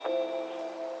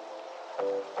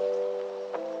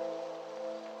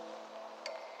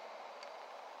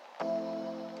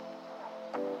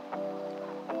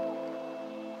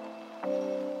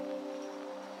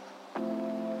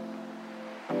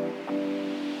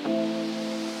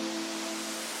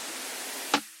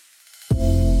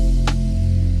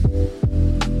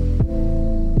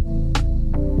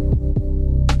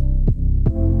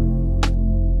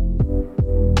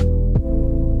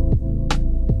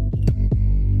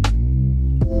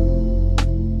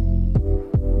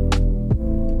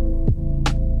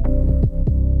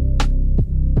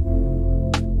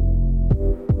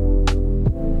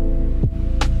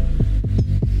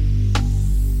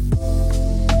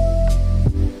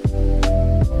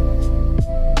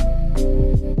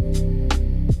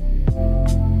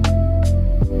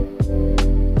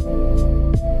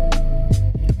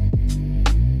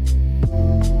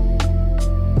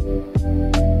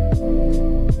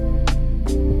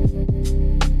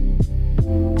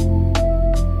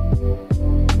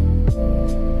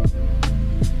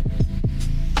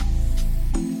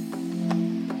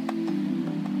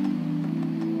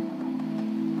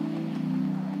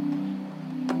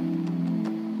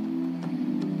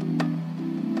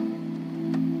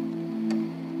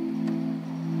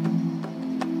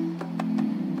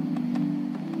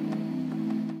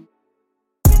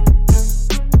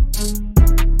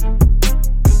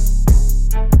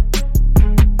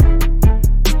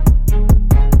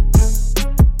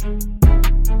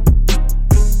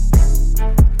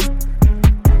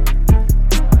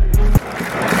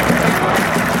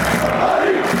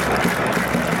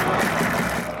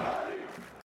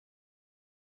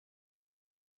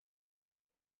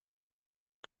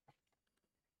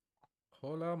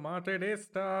Hola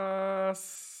Madridistas.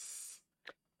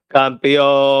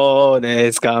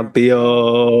 Campeones, campeones,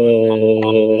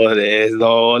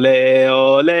 ole,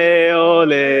 ole,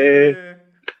 ole.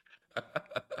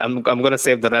 I'm gonna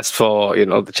save the rest for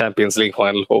the Champions League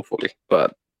final, hopefully.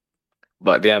 But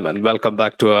yeah, man, welcome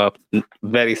back to a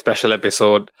very special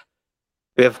episode.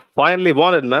 We have finally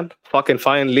won it, man. Fucking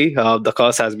finally, the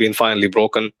curse has been finally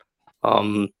broken.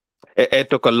 Um,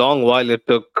 it took a long while. It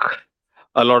took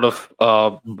a lot of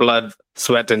blood,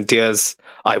 sweat, and tears.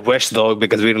 I wish though,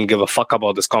 because we didn't give a fuck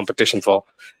about this competition for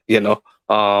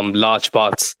large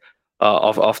parts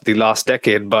of the last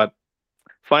decade. But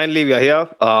finally, we are here.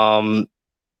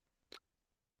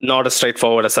 Not as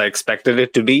straightforward as I expected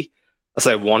it to be, as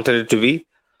I wanted it to be.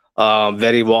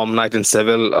 Very warm night in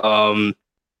Seville.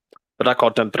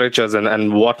 Record temperatures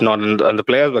and whatnot, and the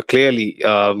players were clearly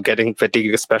getting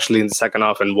fatigued, especially in the second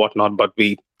half and whatnot. But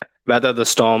we weathered the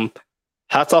storm.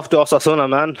 Hats off to Osasuna,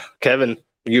 man. Kevin,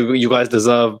 you guys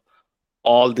deserve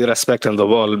all the respect in the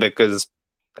world because,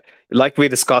 like we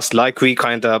discussed, like we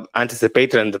kind of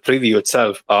anticipated in the preview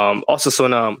itself,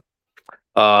 Osasuna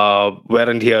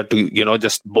weren't here to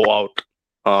just bow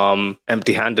out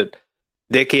empty-handed.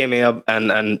 They came here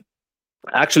and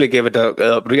actually gave it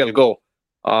a real go.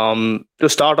 To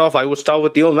start off, I would start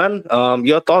with you, man.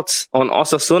 Your thoughts on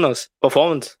Osasuna's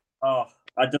performance? I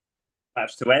just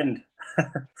match to end.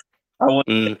 I want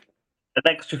an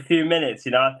extra few minutes.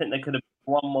 I think there could have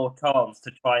been one more chance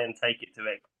to try and take it to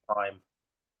extra time.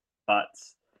 But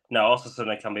no,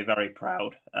 Osasuna can be very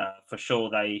proud. For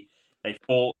sure, they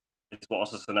fought. It's what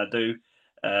Osasuna do.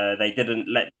 They didn't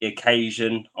let the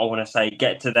occasion, I want to say,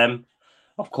 get to them.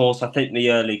 Of course, I think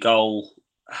the early goal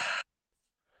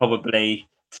probably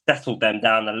settled them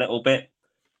down a little bit.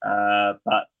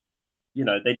 But,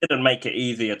 they didn't make it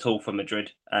easy at all for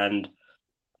Madrid. And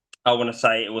I want to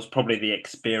say it was probably the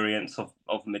experience of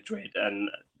Madrid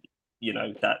and,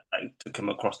 that took them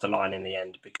across the line in the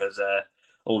end because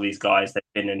all these guys, they've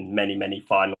been in many, many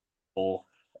finals before.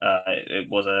 It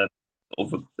was a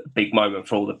big moment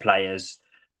for all the players.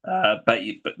 But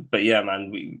yeah, man,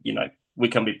 we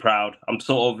can be proud. I'm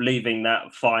sort of leaving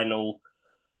that final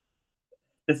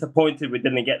disappointed we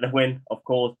didn't get the win, of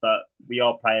course, but we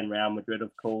are playing Real Madrid,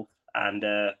 of course, and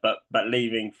but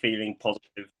leaving feeling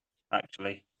positive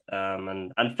actually,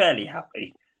 and fairly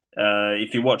happy.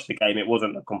 If you watch the game, it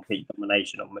wasn't a complete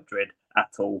domination of Madrid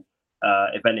at all.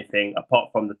 If anything,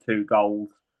 apart from the 2 goals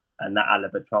and that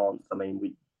Alaba chance, I mean,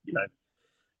 we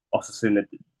Osasuna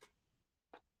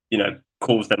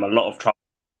caused them a lot of trouble.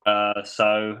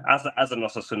 So as an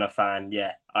Osasuna fan,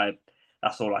 yeah,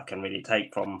 that's all I can really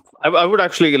take from. I would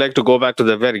actually like to go back to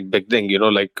the very beginning.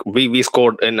 Like we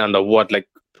scored in under what, like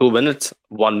 2 minutes,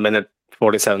 1 minute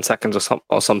 47 seconds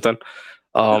or something.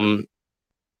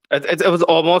 It was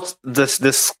almost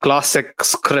this classic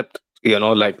script,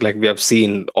 like we have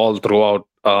seen all throughout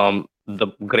the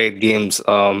great games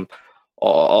of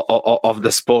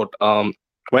the sport.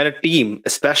 When a team,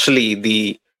 especially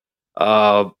the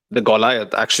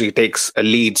Goliath, actually takes a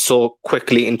lead so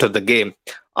quickly into the game,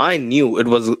 I knew it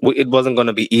wasn't going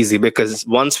to be easy because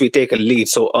once we take a lead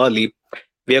so early,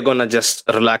 we are going to just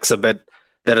relax a bit.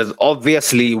 There is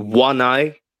obviously one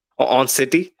eye on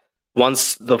City.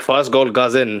 Once the first goal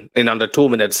goes in under 2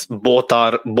 minutes, both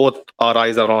our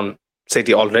eyes are on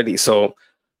City already. So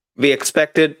we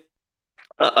expected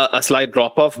a slight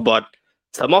drop off, but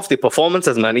some of the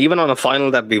performances, man, even on a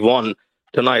final that we won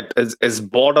tonight, is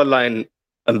borderline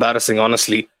embarrassing,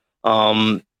 honestly.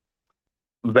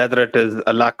 Whether it is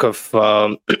a lack of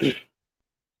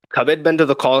commitment to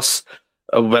the cause,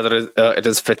 whether it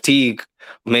is fatigue,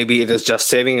 maybe it is just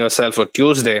saving yourself for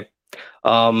Tuesday.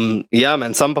 Yeah,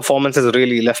 man, some performances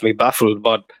really left me baffled.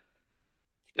 But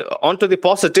on to the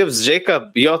positives.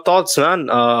 Jacob, your thoughts, man.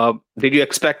 Did you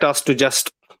expect us to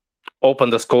just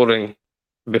open the scoring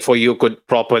before you could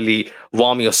properly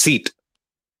warm your seat?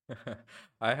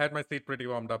 I had my seat pretty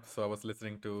warmed up, so I was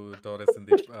listening to Doris in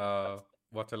the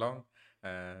watch along.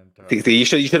 And you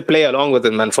should play along with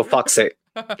it, man, for fuck's sake.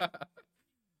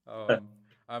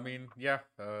 I mean, yeah,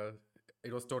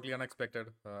 it was totally unexpected.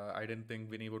 I didn't think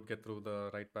Vinny would get through the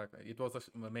right back. It was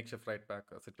a makeshift right back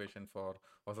situation for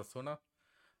Osasuna,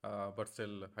 but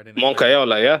still, I didn't.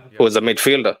 Moncayola, yeah, who was a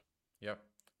midfielder. Yeah,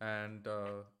 and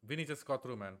Vinny just got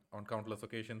through, man, on countless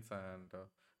occasions, and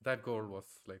that goal was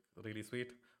like really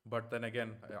sweet. But then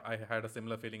again, I had a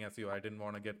similar feeling as you. I didn't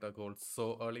want to get a goal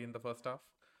so early in the first half.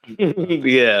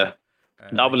 Yeah.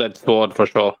 Double-edged sword for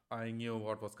sure. I knew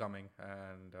what was coming,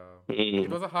 and it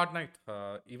was a hard night.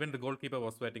 Even the goalkeeper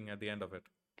was sweating at the end of it.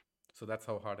 So that's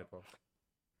how hard it was.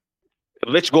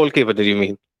 Which goalkeeper did you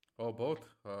mean? Oh, both.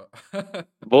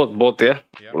 Both, yeah.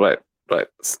 Yeah. Right.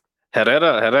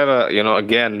 Herrera,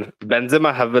 again,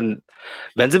 Benzema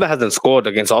hasn't scored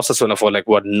against Osasuna for like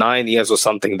what 9 years or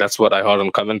something. That's what I heard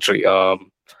on commentary.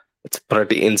 It's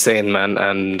pretty insane, man,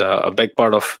 and a big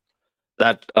part of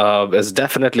that is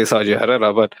definitely Sergio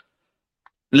Herrera. But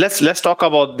let's talk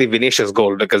about the Vinicius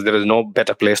goal, because there is no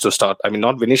better place to start. I mean,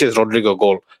 not Vinicius, Rodrigo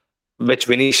goal, which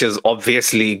Vinicius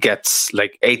obviously gets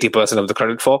like 80% of the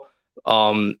credit for.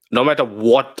 No matter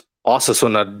what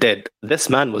Osasuna did, this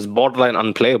man was borderline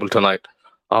unplayable tonight.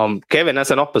 Kevin, as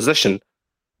an opposition,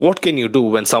 what can you do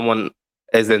when someone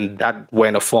is in that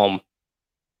way of form?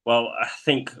 Well, I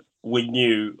think we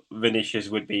knew Vinicius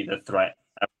would be the threat.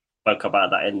 I spoke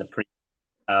about that in the pre.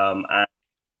 And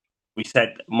we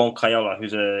said Moncayola,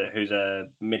 who's a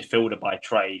midfielder by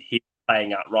trade, he's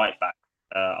playing at right back.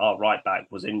 Our right back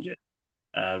was injured.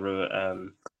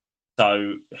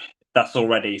 So that's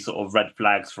already sort of red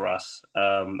flags for us.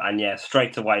 And yeah,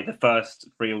 straight away, the first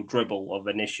real dribble of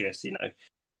Vinicius,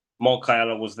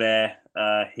 Moncayola was there.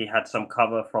 He had some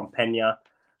cover from Pena,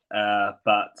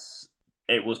 but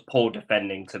it was poor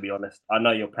defending, to be honest. I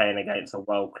know you're playing against a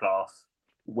world-class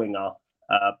winger,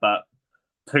 but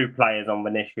two players on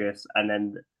Vinicius, and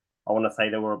then I want to say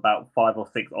there were about 5 or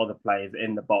 6 other players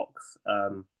in the box.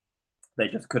 They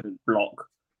just couldn't block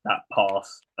that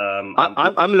pass.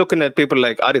 I'm looking at people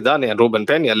like Aridane and Ruben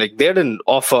Pena. Like, they didn't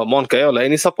offer Moncayola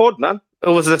any support, man. It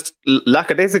was just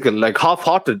lackadaisical, like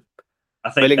half-hearted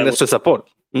willingness to support.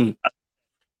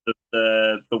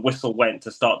 The whistle went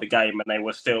to start the game, and they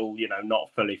were still,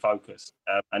 not fully focused.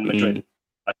 And Madrid,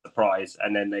 by surprise,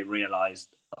 and then they realised,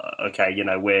 okay,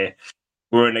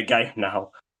 we're in a game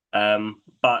now.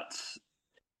 But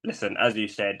listen, as you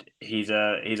said, he's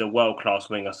a world-class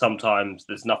winger. Sometimes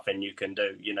there's nothing you can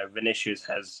do. Vinicius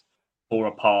has tore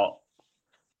apart,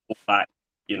 all back,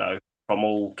 from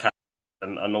all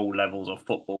and all levels of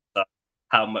football. So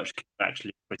how much can you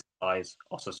actually criticise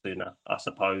Osasuna, I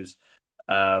suppose?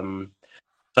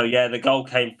 So yeah, the goal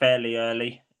came fairly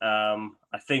early.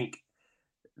 I think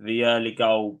the early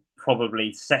goal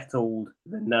probably settled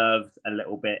the nerves a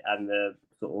little bit, and the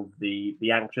sort of the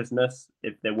anxiousness,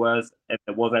 if there was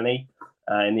any,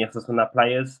 in the Osasuna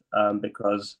players,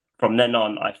 because from then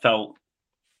on I felt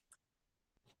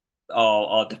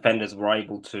our defenders were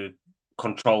able to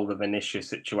control the Vinicius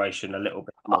situation a little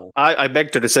bit more. I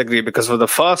beg to disagree, because for the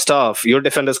first half, your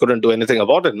defenders couldn't do anything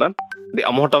about it, man. The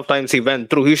amount of times he went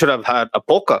through, he should have had a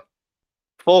poker.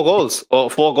 4 goals or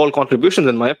 4 goal contributions,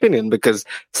 in my opinion, because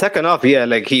second half, yeah,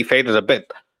 like he faded a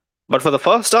bit. But for the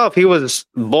first half, he was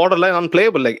borderline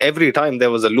unplayable. Like, every time there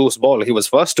was a loose ball, he was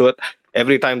first to it.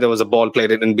 Every time there was a ball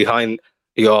played in behind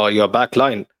your back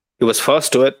line, he was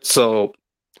first to it. So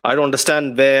I don't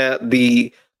understand where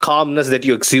the calmness that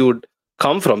you exude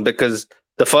come from, because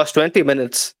the first 20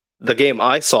 minutes, the game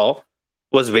I saw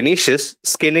was Vinicius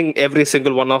skinning every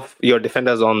single one of your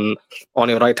defenders on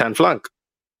your right-hand flank.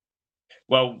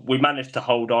 Well, we managed to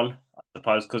hold on, I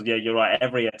suppose, because, yeah, you're right.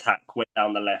 Every attack went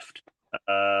down the left.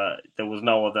 There was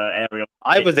no other area.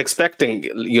 I was expecting,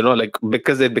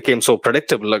 because it became so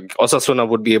predictable, like Osasuna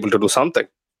would be able to do something.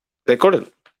 They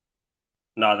couldn't.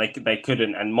 No, they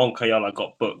couldn't. And Moncayola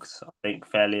got booked, I think,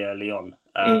 fairly early on.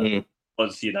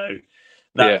 Was,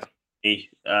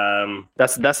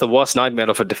 that's the worst nightmare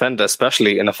of a defender,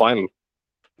 especially in a final.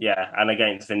 Yeah, and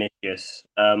against Vinicius.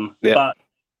 But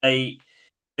they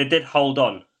did hold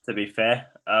on, to be fair,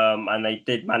 and they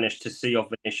did manage to see off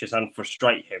Vinicius and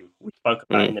frustrate him. We spoke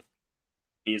about him.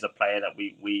 He is a player that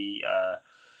we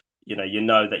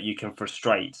that you can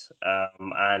frustrate,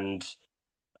 and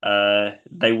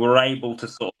they were able to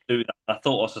sort of do that. I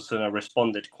thought Osasuna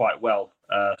responded quite well.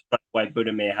 Straight away,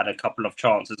 Budimir had a couple of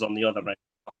chances on the other end,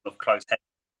 a couple of close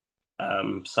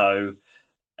heads. So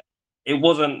it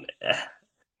wasn't.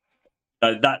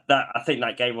 That I think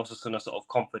that gave us a sort of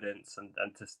confidence and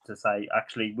to say,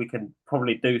 actually, we can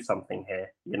probably do something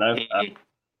here. It's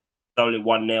only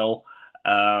 1-0.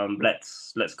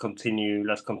 Let's continue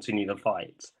the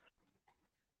fight.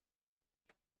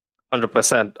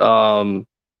 100%.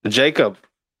 Jacob,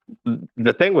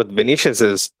 the thing with Vinicius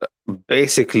is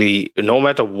basically no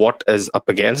matter what is up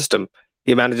against him,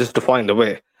 he manages to find a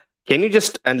way. Can you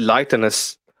just enlighten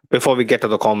us before we get to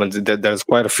the comments? There's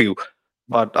quite a few,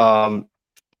 but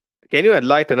can you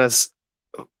enlighten us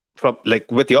from,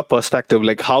 like, with your perspective,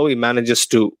 like how he manages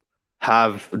to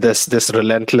have this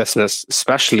relentlessness,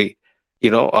 especially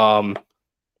his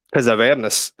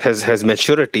awareness, his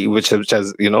maturity, which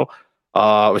has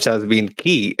been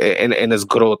key in his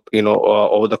growth,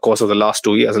 over the course of the last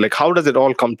 2 years. Like, how does it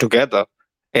all come together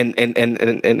in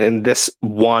this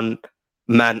one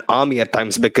man army at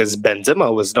times because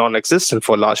Benzema was non-existent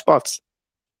for large parts.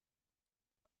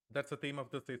 That's the theme of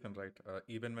the season, right?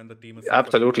 Even when the team is suffering,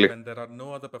 Absolutely. when there are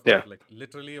no other Yeah. performers, like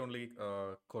literally only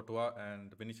Courtois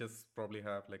and Vinicius probably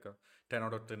have like a 10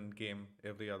 out of 10 game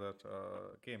every other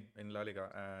game in La Liga,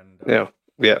 and Yeah.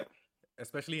 Yeah.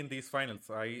 especially in these finals,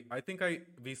 I think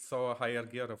we saw a higher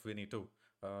gear of Vinny too.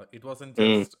 It wasn't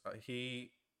Mm. just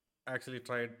he actually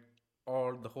tried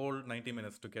all the whole 90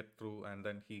 minutes to get through, and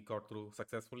then he got through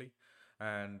successfully,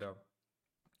 and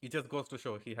it just goes to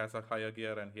show he has a higher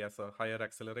gear and he has a higher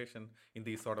acceleration in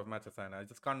these sort of matches. And I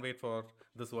just can't wait for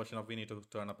this version of Vinny to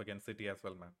turn up against City as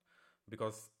well, man.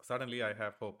 Because suddenly I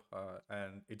have hope,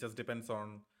 and it just depends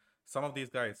on some of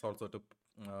these guys also to,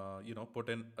 put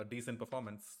in a decent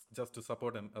performance just to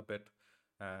support him a bit.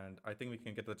 And I think we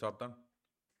can get the job done.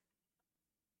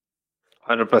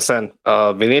 100%.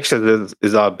 Vinicius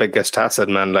is our biggest asset,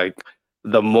 man. Like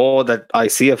the more that I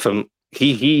see of him,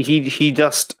 he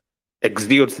just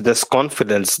exudes this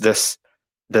confidence, this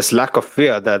lack of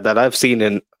fear that I've seen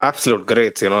in absolute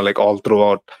greats. Like all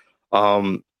throughout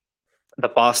um, the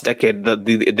past decade,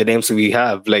 the names we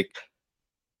have, like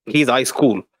he's ice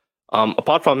cool.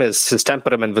 Apart from his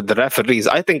temperament with the referees,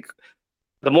 I think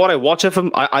the more I watch of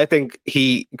him, I think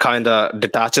he kind of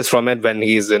detaches from it when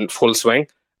he's in full swing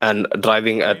and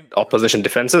driving I at mean, opposition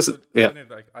defenses. so Yeah,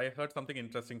 Junaid, like I heard something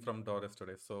interesting from Doris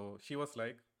today. So she was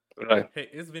like, right. hey,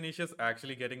 is Vinicius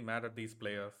actually getting mad at these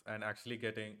players and actually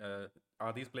getting,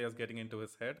 are these players getting into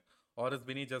his head? Or is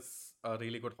Vinny just a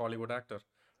really good Hollywood actor?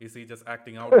 Is he just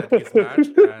acting out that he's mad,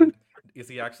 and is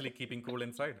he actually keeping cool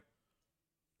inside?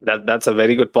 That's a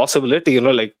very good possibility.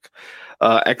 Like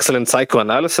excellent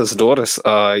psychoanalysis, Doris.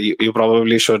 You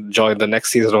probably should join the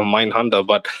next season of Mindhunter.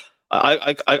 But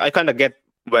I kind of get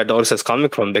where Doris is coming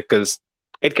from because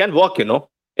it can work.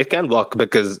 It can work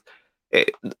because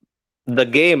it, the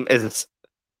game is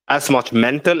as much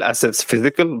mental as it's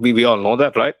physical. We all know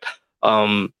that, right?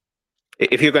 Um,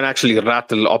 if you can actually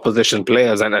rattle opposition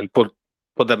players and put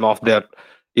them off their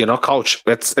couch,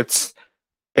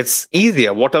 it's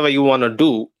easier. Whatever you want to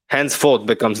do henceforth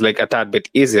becomes like a tad bit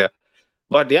easier.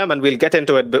 But yeah, man, we'll get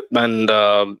into it.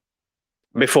 And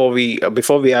before we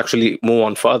actually move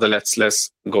on further,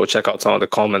 let's go check out some of the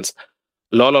comments.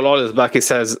 Lol is back. He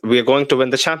says we are going to win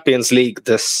the Champions League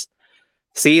this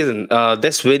season.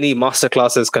 This Winnie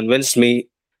masterclass has convinced me.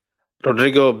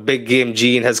 Rodrigo Big Game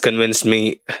Gene has convinced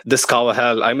me. This cover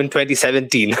hell. I'm in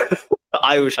 2017.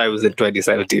 I wish I was in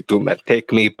 2017 too, man.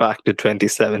 Take me back to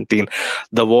 2017.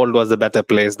 The world was a better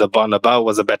place. The Bernabeu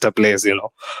was a better place.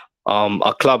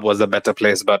 Our club was a better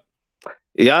place. But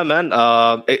yeah, man,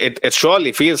 it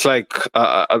surely feels like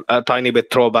a tiny bit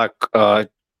throwback to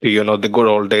the good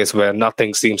old days where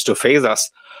nothing seems to phase us.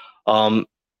 Um,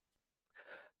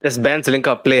 this Ben's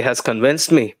link-up play has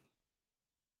convinced me.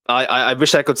 I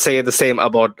wish I could say the same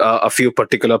about a few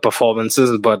particular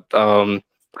performances, but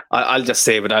I'll just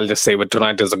save it. I'll just save it.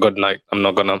 Tonight is a good night. I'm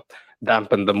not gonna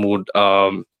dampen the mood.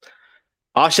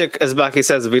 Ashik is back. He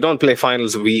says we don't play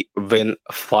finals, we win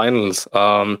finals,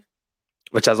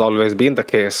 which has always been the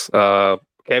case.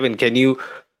 Kevin, can you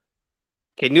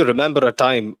remember a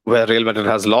time where Real Madrid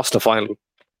has lost a final?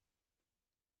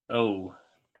 Oh,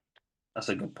 that's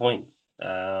a good point.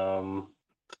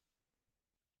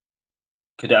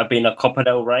 Could it have been a Copa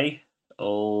del Rey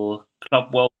or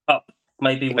Club World Cup?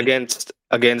 Maybe Against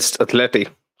Atleti,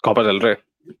 Copa del Rey,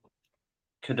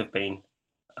 could have been.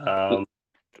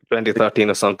 2013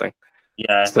 or something.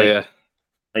 Yeah. So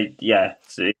yeah.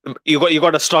 So, you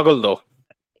got to struggle though,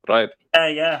 right?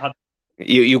 yeah.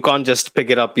 You can't just pick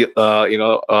it up. Pick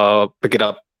it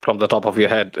up from the top of your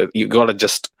head. You got to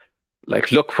just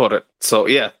like look for it. So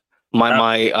yeah,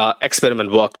 my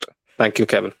experiment worked. Thank you,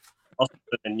 Kevin. Also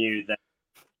knew that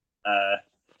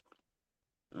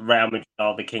Real Madrid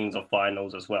are the kings of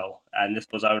finals as well, and this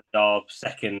was only our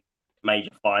second major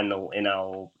final in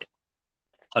our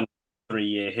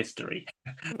 103-year history.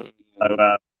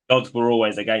 So gods were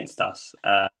always against us,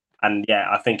 and yeah,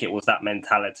 I think it was that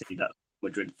mentality that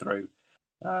Madrid threw.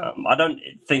 I don't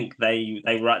think they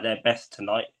were at their best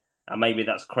tonight, and maybe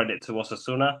that's credit to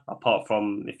Osasuna. Apart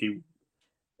from if you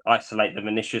isolate the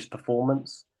Vinicius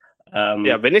performance,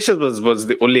 Vinicius was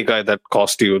the only guy that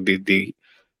cost you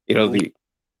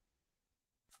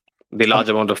the large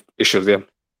amount of issues. Yeah,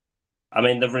 I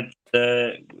mean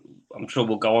I'm sure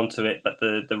we'll go on to it, but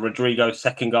the Rodrigo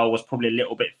second goal was probably a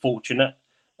little bit fortunate.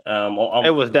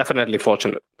 It was definitely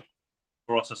fortunate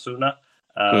for Osasuna,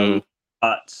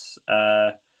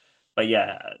 but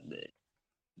yeah,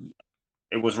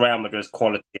 it was Real Madrid's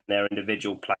quality in their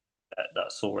individual play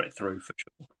that saw it through for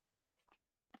sure.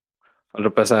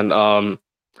 100%.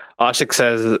 Ashik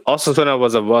says Osasuna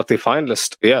was a worthy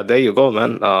finalist. Yeah, there you go,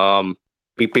 man.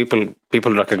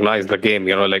 People recognize the game.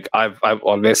 Like I've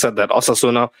always said that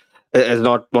Osasuna is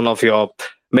not one of your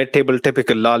mid-table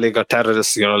typical La Liga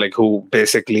terrorists. Like who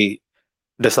basically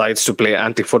decides to play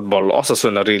anti-football.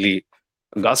 Osasuna really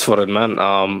goes for it, man.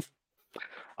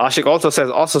 Ashik also says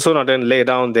Osasuna didn't lay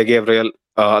down; they gave Real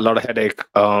a lot of headache.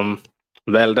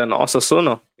 Well done,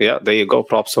 Osasuna. Yeah, there you go.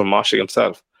 Props from Ashik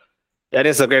himself.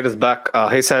 Dennis the greatest back.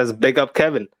 He says, "Big up,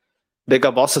 Kevin. Big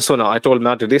up, Osasuna. I told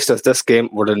Madridistas this game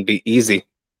wouldn't be easy.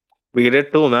 We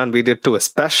did too, man. We did too.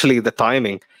 Especially the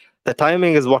timing. The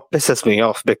timing is what pisses me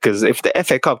off because if the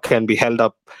FA Cup can be held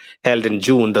in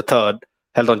June the third,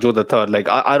 held on June the third, like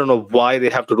I don't know why they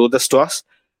have to do this to us.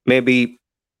 Maybe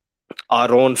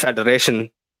our own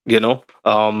federation,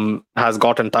 has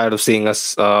gotten tired of seeing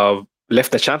us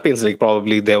lift the Champions League.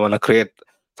 Probably they want to create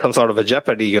some sort of a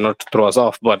jeopardy, to throw us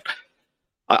off. But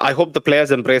I hope the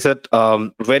players embrace it.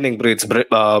 Winning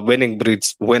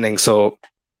breeds winning. So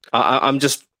I'm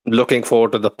just looking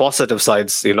forward to the positive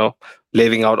sides.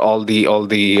 Leaving out all the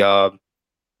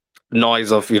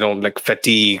noise of like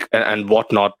fatigue and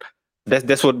whatnot.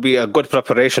 This would be a good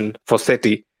preparation for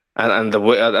City. And the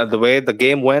way the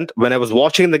game went, when I was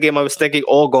watching the game, I was thinking,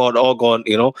 oh god,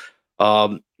 no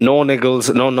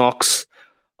niggles, no knocks,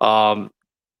 um,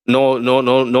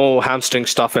 no hamstring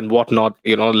stuff and whatnot.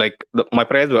 Like my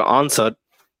prayers were answered.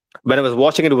 When I was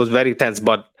watching it, it was very tense.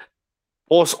 But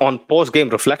post game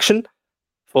reflection,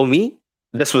 for me,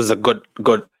 this was a good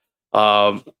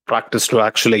practice to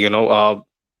actually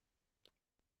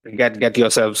get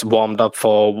yourselves warmed up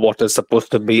for what is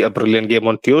supposed to be a brilliant game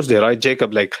on Tuesday, right,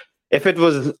 Jacob? Like if it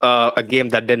was a game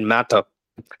that didn't matter,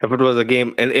 if it was a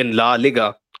game in La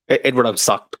Liga, it would have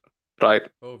sucked, right?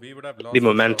 Oh, we would have lost The for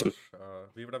momentum. sure.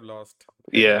 We would have lost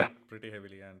Yeah. pretty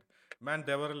heavily. And man,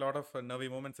 there were a lot of nervy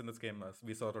moments in this game.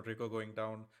 We saw Rodrigo going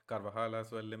down, Carvajal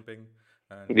as well limping,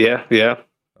 and Yeah.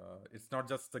 it's not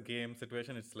just the game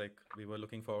situation. It's like we were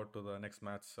looking forward to the next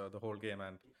match the whole game,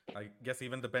 and I guess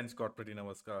even the bench got pretty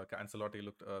nervous. Ancelotti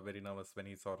looked very nervous when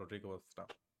he saw Rodrigo was down.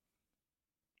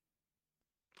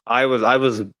 I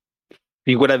was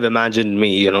you could have imagined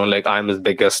me, like I'm his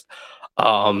biggest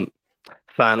um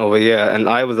fan over here, and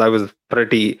I was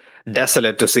pretty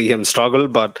desolate to see him struggle.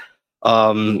 But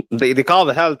the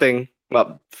Carvajal thing,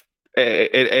 well,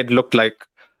 it looked like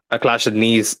a clash of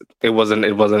knees. It wasn't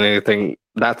anything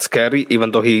that scary,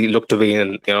 even though he looked to be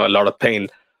in a lot of pain.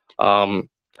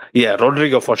 Yeah,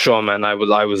 Rodrigo for sure, man. I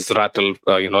was rattled,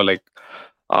 like.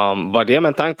 But yeah,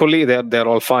 man. Thankfully, they're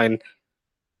all fine.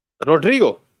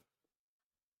 Rodrigo,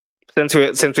 since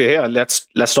we're here,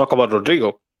 let's talk about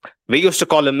Rodrigo. We used to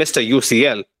call him Mister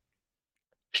UCL.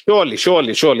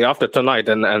 Surely, after tonight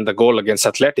and the goal against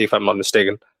Atleti, if I'm not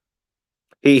mistaken,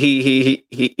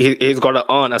 he's got to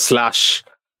earn a slash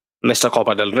Mr.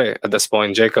 Copa del Rey at this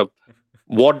point. Jacob,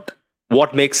 what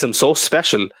what makes him so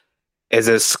special is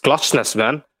his clutchness,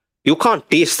 man. You can't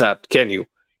teach that, can you?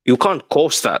 You can't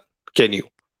coach that, can you?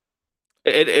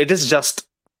 It is just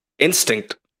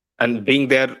instinct and being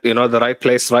there, the right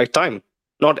place, right time.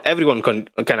 Not everyone can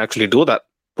actually do that,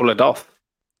 pull it off.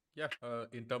 Yeah,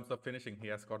 in terms of finishing, he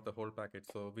has got the whole package.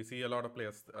 So we see a lot of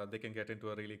players, they can get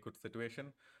into a really good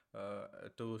situation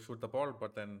to shoot the ball,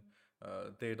 but then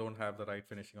they don't have the right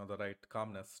finishing or the right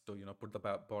calmness to put the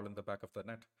ball in the back of the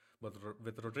net. But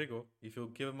with Rodrigo, if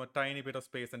you give him a tiny bit of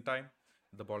space and time,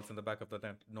 the ball's in the back of the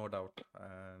net, no doubt.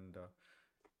 And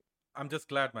I'm just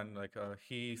glad, man. Like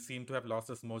he seemed to have lost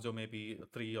his mojo maybe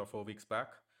 3 or 4 weeks back,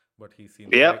 but he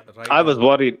seems Yeah, right I was on.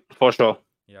 worried for sure.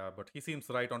 Yeah, but he seems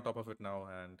right on top of it now,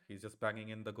 and he's just banging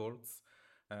in the goals.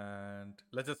 And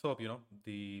let's just hope,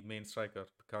 the main striker,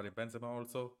 Karim Benzema,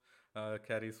 also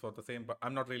carries for the same. But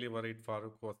I'm not really worried.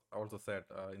 Farouk was also said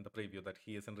in the preview that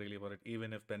he isn't really worried.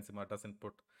 Even if Benzema doesn't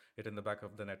put it in the back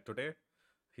of the net today,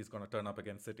 he's going to turn up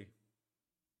against City.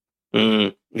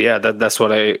 Yeah, that's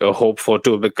what I hope for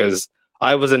too, because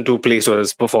I wasn't too pleased with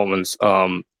his performance.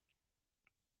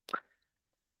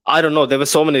 I don't know. There were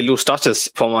so many loose touches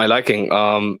for my liking.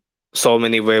 So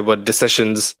many wayward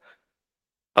decisions,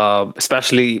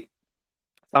 especially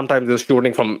sometimes the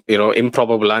shooting from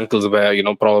improbable angles where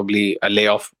probably a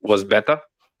layoff was better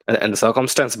in the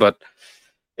circumstance. But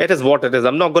it is what it is.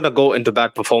 I'm not going to go into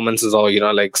bad performances or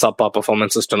like subpar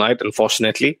performances tonight.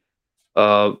 Unfortunately,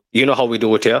 you know how we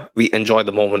do it here. We enjoy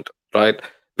the moment, right?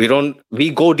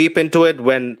 We go deep into it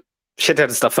when shit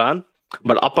hits the fan.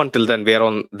 But up until then, we're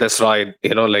on this ride,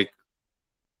 like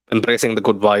embracing the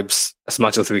good vibes as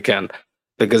much as we can,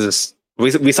 because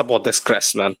we support this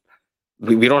crest, man.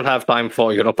 We don't have time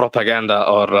for propaganda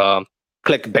or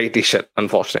clickbaity shit,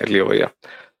 unfortunately, over here.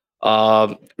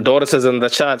 Doris is in the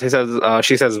chat.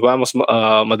 She says, "Vamos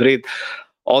Madrid."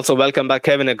 Also, welcome back,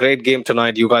 Kevin. A great game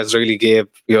tonight. You guys really gave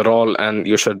your all, and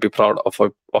you should be proud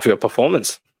of your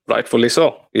performance. Rightfully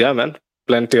so. Yeah, man.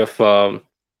 Plenty of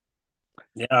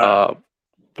Yeah,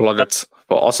 plaudits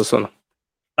for Osasuna.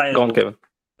 players Go on, will Kevin.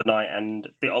 tonight, and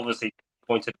they obviously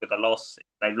pointed with a loss.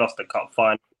 They've lost the cup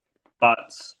final,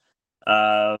 but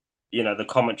the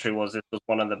commentary was it was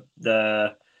one of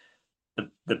the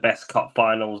best cup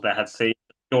finals they had seen.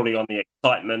 Purely on the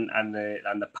excitement and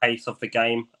the pace of the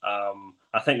game.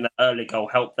 I think the early goal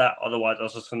helped that. Otherwise,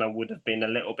 Osasuna would have been a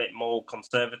little bit more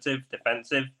conservative,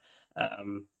 defensive.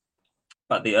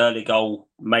 But the early goal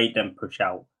made them push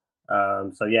out.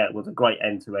 So yeah, it was a great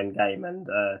end-to-end game, and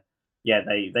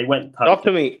they went. Talk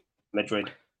to me,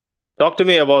 Madrid. Talk to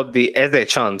me about the Eze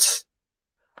chance.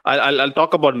 I'll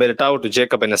talk about Militao to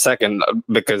Jacob in a second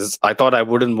because I thought I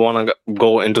wouldn't want to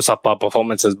go into subpar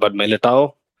performances, but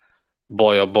Militao,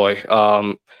 boy oh boy.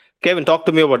 Kevin, talk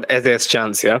to me about Eze's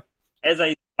chance. Yeah,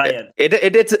 Eze player.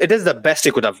 It is the best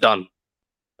he could have done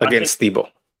against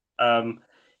Thibaut.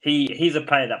 He's a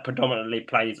player that predominantly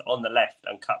plays on the left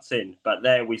and cuts in, but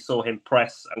there we saw him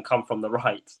press and come from the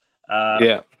right.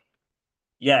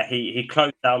 He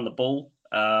closed down the ball,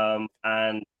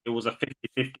 and it was a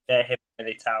 50-50 there. Him and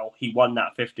Militao, he won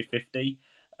that 50-50.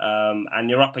 And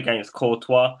you're up against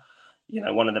Courtois,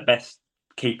 one of the best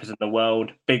keepers in the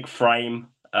world, big frame.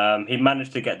 He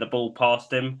managed to get the ball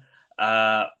past him,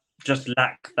 just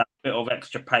lacked that bit of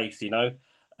extra pace,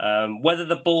 Whether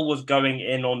the ball was going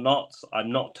in or not,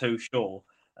 I'm not too sure.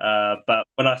 But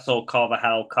when I saw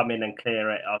Carvajal come in and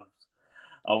clear it,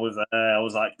 I was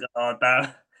like, oh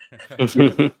damn.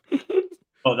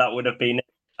 Well, that would have been it.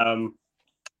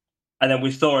 And then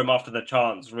we saw him after the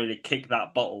chance really kick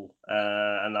that bottle.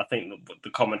 And I think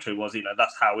the commentary was,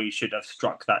 that's how he should have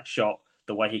struck that shot,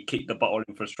 the way he kicked the bottle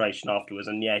in frustration afterwards.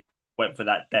 And he went for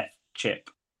that death chip.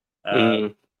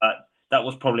 But that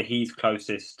was probably his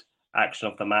closest action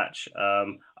of the match.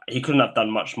 He couldn't have done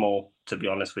much more, to be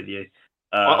honest with you.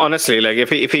 Honestly, like if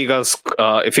he goes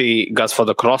for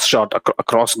the cross shot, a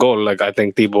cross goal, like I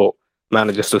think Thibaut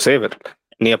manages to save it.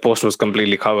 Near post was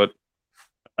completely covered.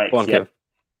 Right,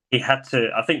 he had to.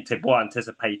 I think Thibaut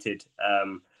anticipated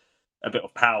a bit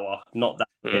of power, not that.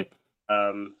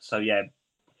 So yeah,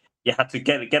 you had to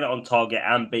get it on target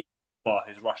and be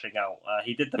who's rushing out.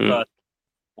 He did the first.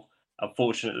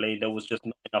 Unfortunately, there was just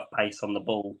not enough pace on the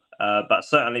ball. But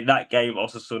certainly that gave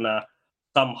Osasuna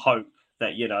some hope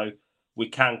that we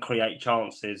can create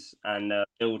chances and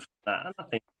build from that. And I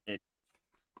think it did.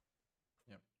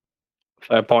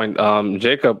 Fair point.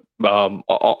 Jacob,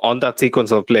 on that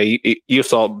sequence of play, you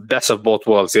saw best of both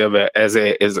worlds here, where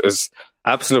Eze is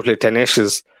absolutely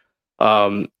tenacious.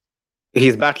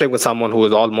 He's battling with someone who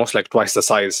is almost like twice the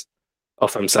size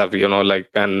of himself,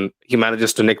 and he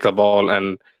manages to nick the ball,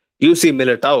 and you see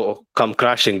Militao come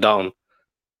crashing down.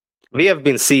 We have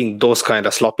been seeing those kind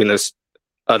of sloppiness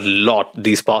a lot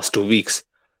these past 2 weeks.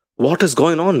 What is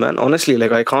going on, man? Honestly,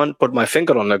 like I can't put my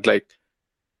finger on it. Like,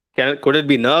 could it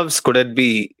be nerves? Could it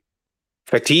be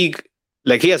fatigue?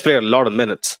 Like he has played a lot of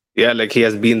minutes. Yeah, like he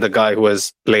has been the guy who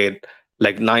has played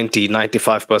like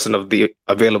 95% of the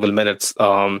available minutes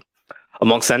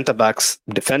among centre backs,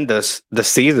 defenders this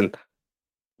season.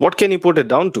 What can you put it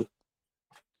down to?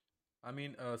 I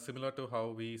mean, similar to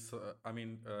how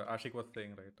Ashik was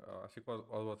saying, right? Ashik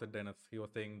was it Dennis? He was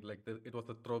saying like it was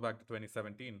a throwback to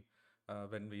 2017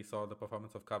 when we saw the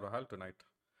performance of Carvajal tonight,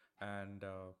 and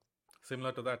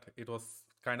similar to that, it was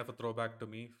kind of a throwback to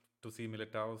me to see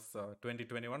Militao's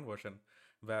 2021 version,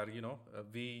 where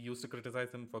we used to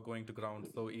criticize him for going to ground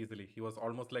so easily. He was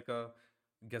almost like a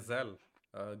gazelle,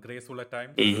 graceful at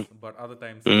times, but other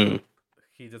times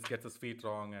he just gets his feet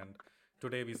wrong. And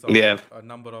today we saw a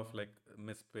number of like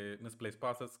misplaced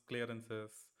passes,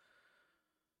 clearances.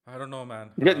 I don't know,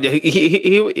 man.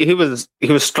 He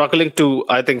was struggling to,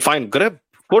 I think, find grip,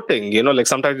 footing. Like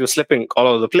sometimes you're slipping all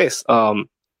over the place.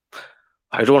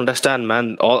 I don't understand,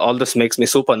 man. All this makes me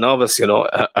super nervous.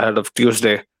 Ahead of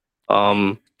Tuesday.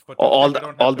 All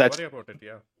that. Worry about it.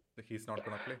 Yeah, he's not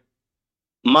gonna play.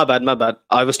 My bad.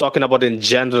 I was talking about in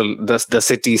general the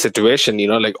City situation.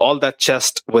 Like all that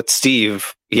chest with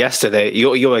Steve yesterday.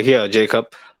 You were here,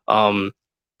 Jacob.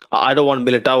 I don't want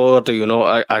Militao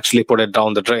to actually put it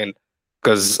down the drain,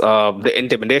 because the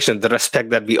intimidation, the respect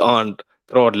that we earned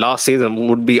throughout last season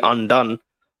would be undone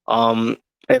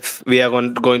if we are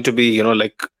going to be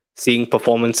like seeing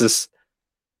performances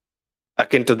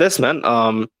akin to this, man.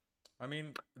 I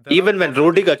mean, even when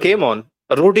Rudiger came on,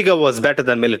 Rudiger was better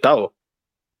than Militao.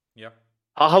 Yeah.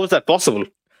 How is that possible?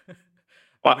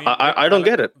 I mean, I don't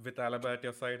get it. with Alaba at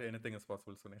your side, anything is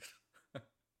possible, Sunil.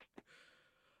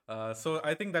 So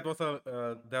I think that was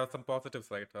there are some positives,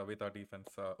 right, with our defense.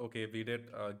 Okay, we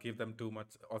did give them too much,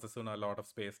 Osasuna a lot of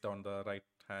space down the right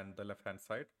hand, the left hand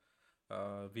side.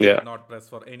 We Yeah. did not press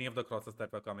for any of the crosses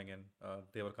that were coming in.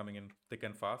 They were coming in thick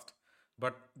and fast.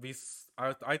 But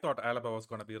I thought Alaba was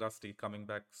going to be rusty coming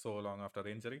back so long after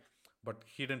injury. But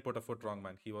he didn't put a foot wrong,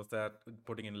 man. He was there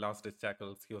putting in last ditch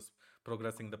tackles. He was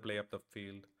progressing the play up the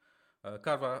field.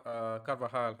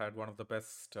 Carvajal had one of the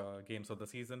best games of the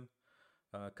season.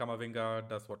 Kamavinga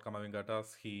does what Kamavinga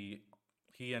does. He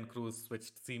and Cruz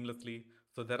switched seamlessly.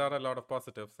 So there are a lot of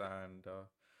positives. And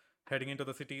heading into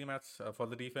the City match for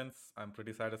the defense, I'm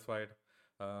pretty satisfied.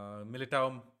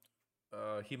 Militao,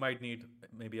 he might need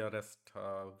maybe a rest,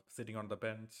 sitting on the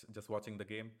bench, just watching the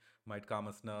game. Might calm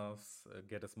his nerves,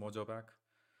 get his mojo back.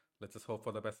 Let's just hope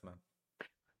for the best, man.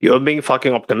 You're being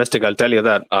fucking optimistic. I'll tell you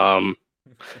that.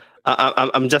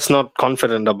 I'm just not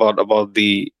confident about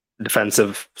the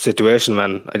defensive situation,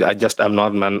 man. I just am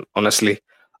not, man. Honestly,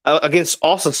 against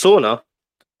Osasuna,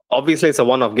 obviously it's a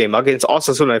one-off game. Against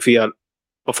Osasuna, if we are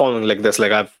performing like this,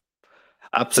 like I've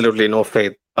absolutely no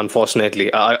faith.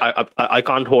 Unfortunately, I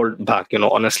can't hold back.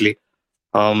 Honestly,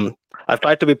 I've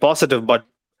tried to be positive, but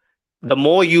the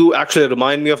more you actually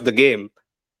remind me of the game,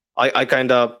 I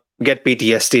kind of get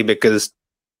PTSD because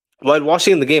while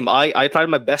watching the game, I tried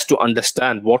my best to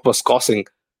understand what was causing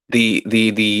the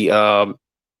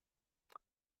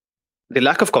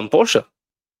lack of composure.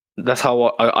 That's how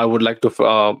I would like to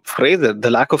phrase it. The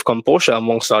lack of composure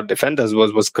amongst our defenders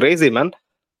was crazy, man.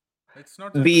 It's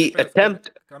not just The defenders.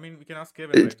 attempt. I mean, we can ask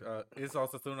Kevin, right? Is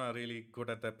Osasuna really good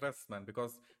at their press, man?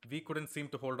 Because we couldn't seem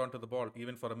to hold on to the ball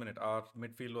even for a minute. Our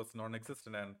midfield was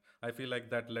non-existent, and I feel like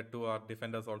that led to our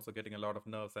defenders also getting a lot of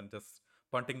nerves and just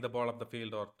punting the ball up the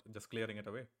field or just clearing it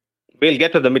away. We'll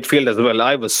get to the midfield as well.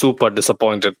 I was super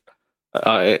disappointed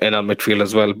in our midfield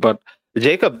as well. But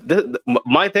Jacob,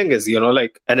 my thing is,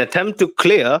 like an attempt to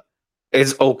clear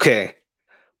is okay,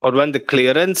 but when the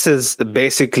clearance is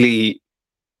basically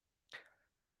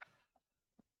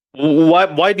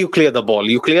why do you clear the ball?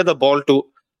 You clear the ball to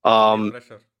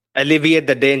Pressure. alleviate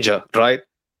the danger, right?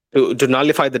 To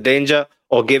nullify the danger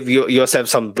or give yourself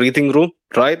some breathing room,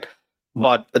 right?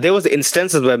 But there was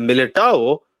instances where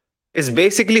Militao is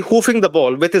basically hoofing the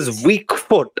ball with his weak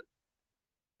foot,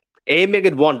 aiming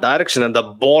in one direction and the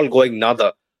ball going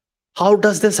another. How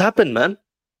does this happen, man?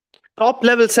 Top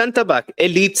level centre back,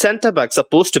 elite centre back,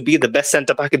 supposed to be the best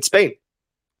centre back in Spain,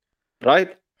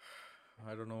 right?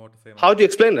 I don't know what to say, man. How do you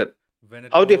explain it?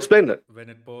 How do you explain it? When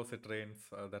it pours, it rains.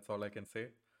 That's all I can say.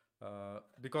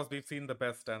 Because we've seen the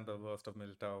best and the worst of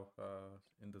Militao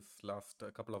in this last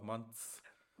couple of months.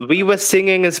 We were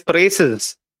singing his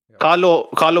praises. Yeah. Carlo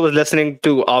was listening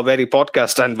to our very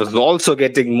podcast and was also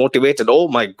getting motivated. Oh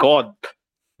my God,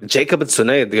 Jacob and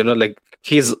Sunaid, like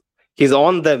he's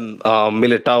on them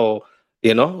Militao,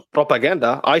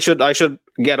 propaganda. I should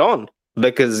get on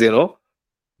because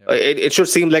it should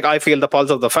seem like I feel the pulse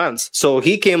of the fans. So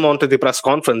he came on to the press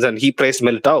conference and he praised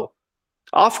Militao.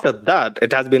 After that,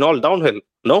 it has been all downhill.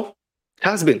 No, it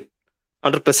has been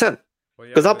 100%.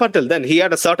 Because up until then, he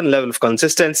had a certain level of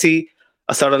consistency,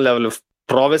 a certain level of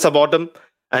prowess about him,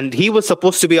 and he was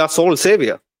supposed to be our sole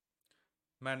savior.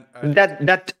 Man,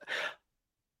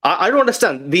 I don't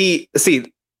understand.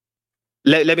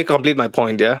 Let me complete my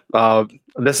point. Yeah,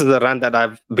 this is a rant that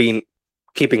I've been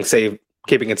keeping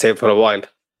it safe for a while.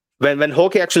 When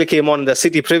Hoke actually came on the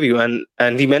City preview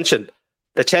and he mentioned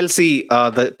the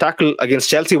tackle against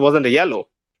Chelsea wasn't a yellow.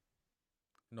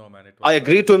 No, man. I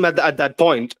agreed to him at that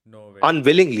point,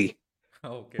 unwillingly.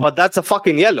 Okay. But that's a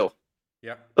fucking yellow.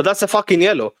 Yeah. But that's a fucking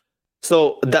yellow.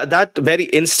 So that very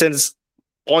instance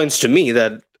points to me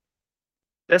that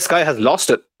this guy has lost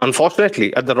it,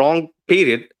 unfortunately, at the wrong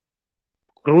period,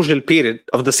 crucial period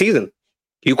of the season.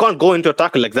 You can't go into a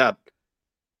tackle like that.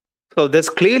 So there's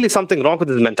clearly something wrong with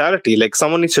his mentality. Like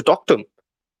someone needs to talk to him,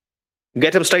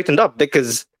 get him straightened up,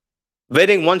 because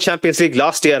winning one Champions League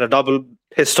last year, a double,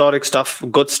 historic stuff,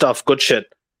 good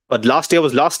shit. But last year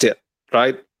was last year,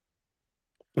 right?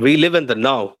 We live in the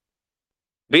now.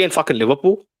 We in fucking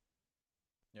Liverpool.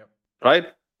 Yep. Right?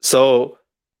 So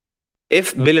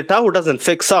if Militao doesn't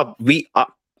fix up,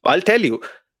 I'll tell you,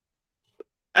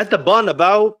 at the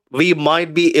Bernabeu, we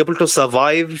might be able to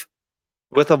survive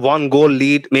with a 1-goal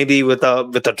lead, maybe with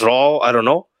a draw. I don't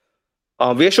know.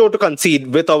 We are sure to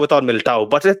concede with or without Militao.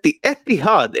 But at the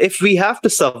Etihad, if we have to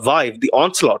survive the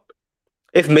onslaught,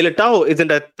 if Militao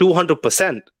isn't at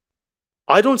 200%,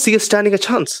 I don't see us standing a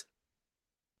chance.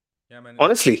 Yeah, man.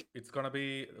 Honestly. It's going to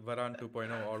be Varane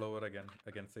 2.0 all over again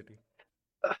against City.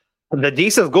 The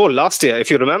Jesus goal last year, if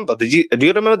you remember, do you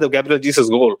remember the Gabriel Jesus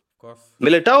goal? Of course.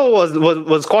 Militao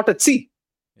was caught at sea.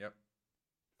 Yep.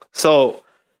 So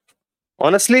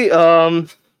honestly, I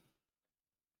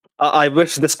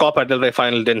wish this Copa del Rey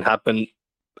final didn't happen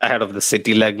ahead of the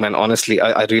City leg, man. Honestly,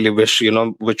 I really wish,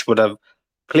 which would have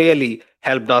clearly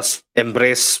helped us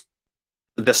embrace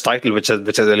this title, which has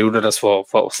eluded us for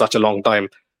such a long time.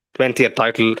 20th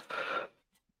title,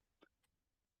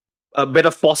 a bit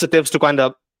of positives to kind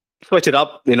of switch it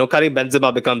up. Karim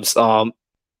Benzema becomes the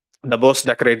most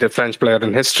decorated French player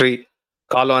in history.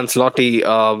 Carlo Ancelotti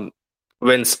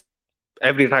wins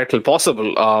every title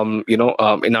possible.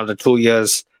 In under 2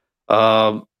 years,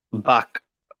 back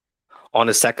on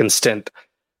his second stint.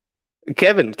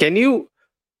 Kevin, can you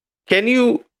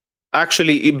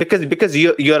actually, because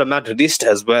you're a Madridista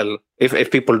as well.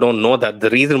 If people don't know that, the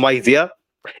reason why he's here,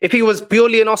 if he was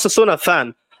purely an Osasuna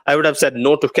fan, I would have said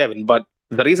no to Kevin. But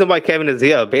the reason why Kevin is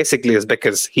here basically is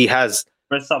because he has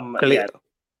There's some, clear,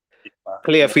 yeah,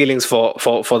 clear feelings for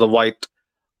the white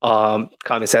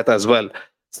camiseta as well.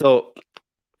 So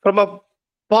from a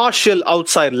partial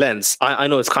outside lens, I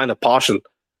know it's kind of partial.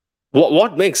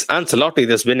 What makes Ancelotti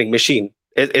this winning machine?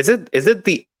 Is it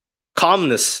the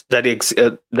calmness that he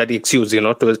exudes,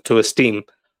 to his team?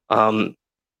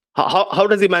 How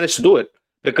does he manage to do it?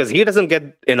 Because he doesn't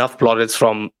get enough plaudits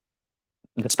from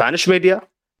the Spanish media,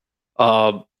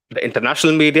 the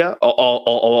international media,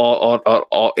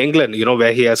 or England,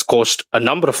 where he has coached a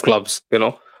number of clubs,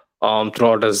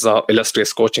 throughout his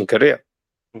illustrious coaching career.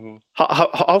 mhm.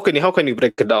 How can you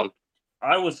break it down?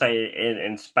 I would say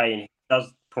in Spain, he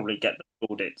does probably get the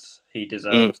audits he Mm,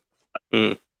 deserves.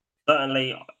 mm,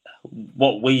 Certainly,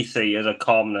 what we see is a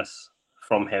calmness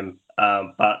from him,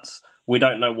 but we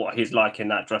don't know what he's like in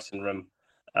that dressing room.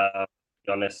 To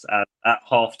be honest, and at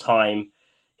half time,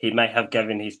 he may have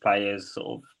given his players sort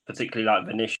of, particularly like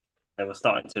Vinicius, they were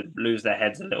starting to lose their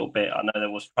heads a little bit. I know there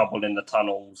was trouble in the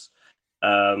tunnels.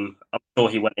 I'm sure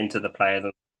he went into the players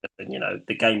and said,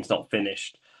 the game's not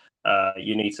finished.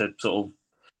 You need to sort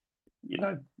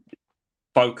of,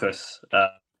 focus.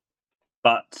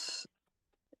 But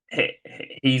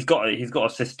he's got a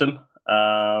system,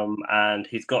 and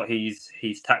he's got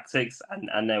his tactics,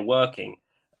 and they're working.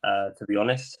 To be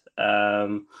honest,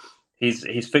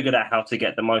 he's figured out how to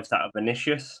get the most out of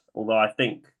Vinicius. Although I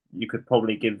think you could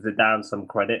probably give Zidane some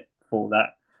credit for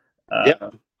that. yeah,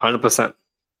 100%.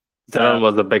 Zidane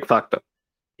was a big factor.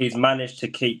 He's managed to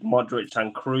keep Modric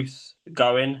and Kroos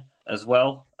going as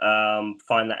well.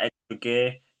 Find that extra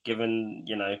gear, given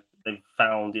they've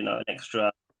found an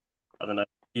extra, I don't know,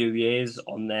 few years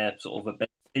on their sort of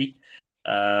ability.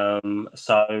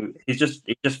 So he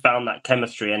just found that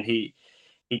chemistry, and he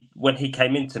when he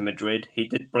came into Madrid, he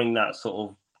did bring that sort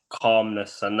of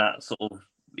calmness, and that sort of,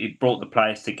 he brought the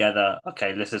players together.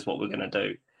 Okay, this is what we're going to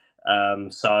do.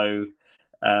 So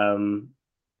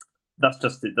that's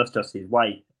just his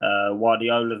way.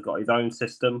 Guardiola's got his own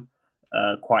system,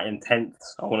 quite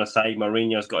intense. I want to say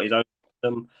Mourinho's got his own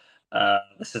system.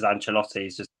 This is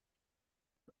Ancelotti's just,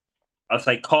 I'd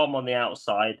say, calm on the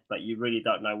outside, but you really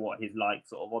don't know what he's like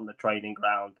sort of on the training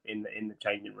ground in the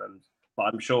changing rooms. But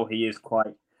I'm sure he is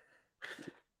quite.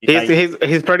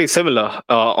 He's pretty similar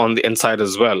on the inside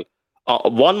as well.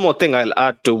 One more thing I'll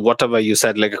add to whatever you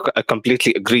said. Like, I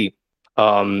completely agree.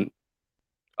 Along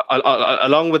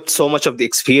with so much of the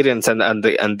experience and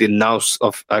the nous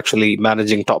of actually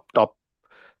managing top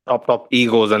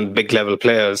egos and big level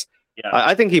players, Yeah.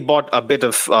 I think he bought a bit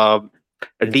of a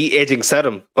de-aging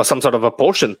serum or some sort of a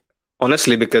potion.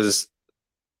 Honestly, because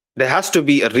there has to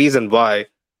be a reason why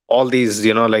all these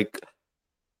like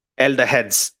elder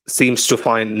heads seems to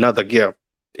find another gear.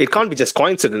 It can't be just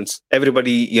coincidence.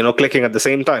 Everybody clicking at the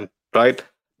same time, right?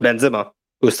 Benzema,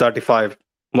 who's 35.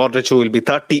 Modric, who will be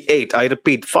 38. I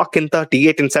repeat, fucking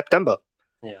 38 in September.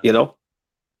 Yeah.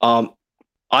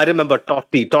 I remember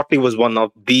Totti. Totti was one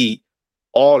of the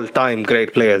all-time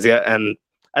great players, yeah. And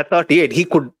at 38, he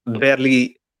could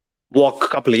barely walk a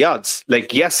couple of yards.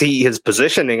 Like, yes, his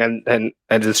positioning and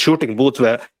his shooting boots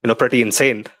were pretty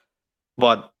insane.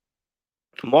 But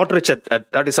Modric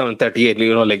at 37, 38,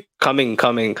 like coming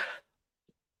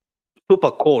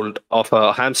super cold of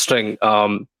a hamstring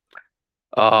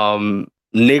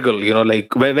niggle,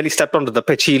 like when he stepped onto the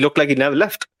pitch, he looked like he never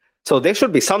left. So there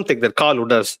should be something that Carlo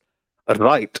does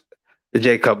right,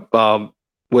 Jacob,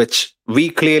 which we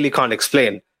clearly can't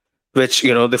explain, which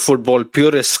the football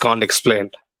purists can't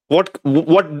explain. What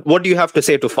do you have to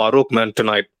say to Farouk, man,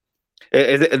 tonight?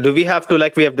 Do we have to,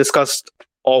 like we have discussed,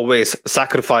 always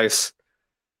sacrifice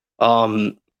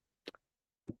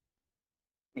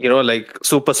like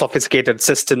super sophisticated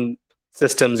systems,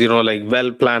 like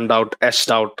well planned out,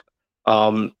 etched out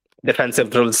um, defensive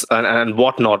drills and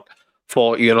whatnot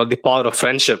for the power of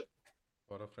friendship,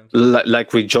 For a friendship.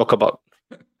 like we joke about.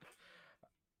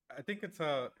 I think it's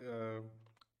a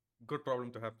good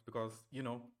problem to have because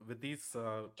with these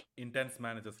intense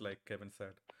managers like Kevin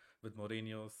said, with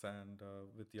Mourinho's and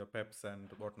with your Peps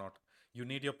and whatnot, you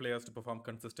need your players to perform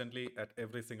consistently at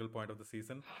every single point of the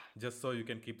season, just so you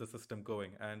can keep the system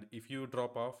going. And if you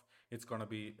drop off, it's gonna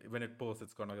be when it pours,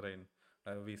 it's gonna rain.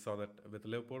 We saw that with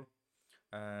Liverpool.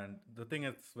 And the thing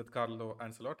is with Carlo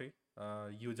Ancelotti,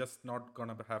 you just not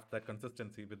gonna have that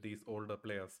consistency with these older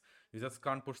players. You just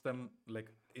can't push them like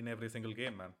in every single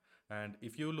game, man. And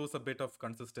if you lose a bit of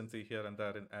consistency here and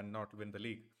there and not win the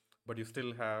league, but you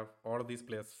still have all of these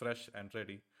players fresh and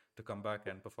ready to come back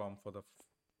and perform for the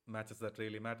matches that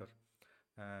really matter.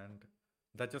 And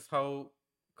that's just how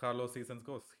Carlos seasons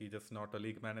goes. He just not a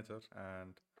league manager,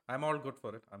 and I'm all good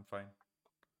for it. I'm fine.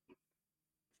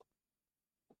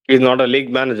 He's not a league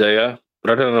manager, yeah.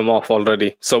 Written him off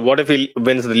already. So what if he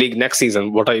wins the league next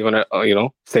season? What are you gonna,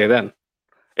 say then?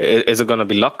 Is it gonna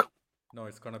be luck? No,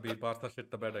 it's gonna be Barca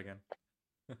shit the bed again.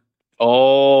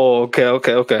 Oh, okay,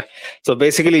 okay, okay. So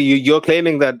basically, you're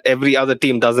claiming that every other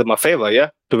team does him a favor, yeah,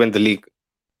 to win the league.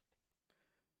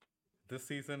 This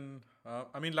season,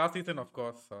 I mean, last season, of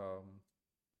course,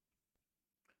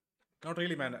 not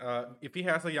really, man. If he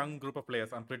has a young group of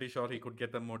players, I'm pretty sure he could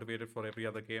get them motivated for every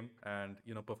other game and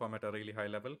perform at a really high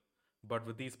level. But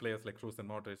with these players like Cruz and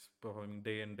Modric performing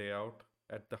day in day out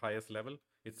at the highest level,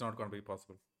 it's not going to be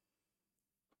possible.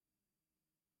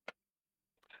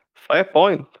 Fair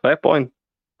point. Fair point.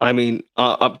 I mean,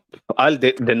 I'll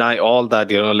deny all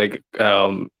that. Like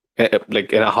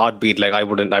in a heartbeat. Like I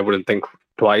wouldn't think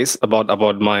twice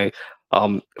about my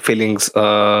feelings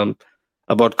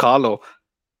about Carlo,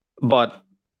 but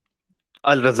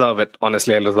I'll reserve it.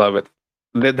 Honestly, I'll reserve it.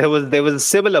 There was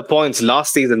similar points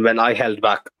last season when I held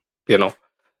back. You know,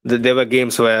 there were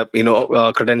games where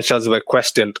credentials were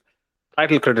questioned,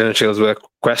 title credentials were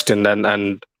questioned,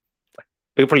 and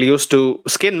people used to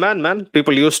skin man.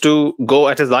 People used to go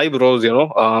at his eyebrows,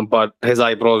 but his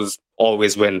eyebrows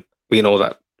always win. We know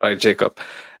that, right, Jacob?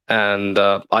 And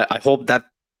I hope that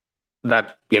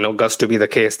gets to be the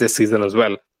case this season as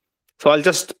well. So I'll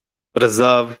just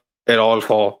reserve it all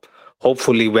for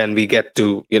hopefully when we get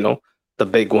to the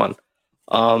big one.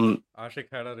 Ashik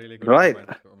had a really good Right.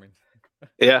 comment. I mean,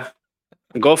 Yeah.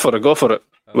 Go for it. Go for it.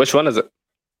 Which one is it?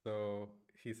 So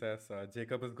he says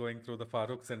Jacob is going through the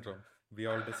Farouk syndrome. We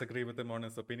all disagree with him on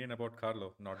his opinion about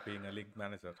Carlo not being a league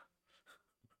manager.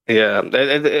 Yeah,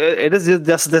 it is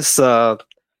just this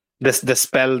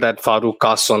spell that Farouk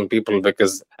casts on people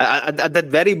because at that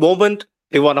very moment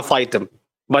you want to fight him,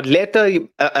 but later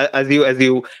as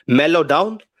you mellow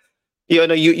down,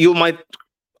 you might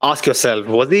ask yourself,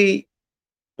 was he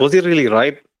really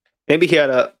right? Maybe he had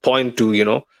a point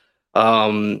to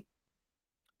um,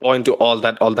 point to all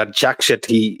that jack shit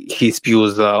he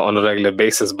spews on a regular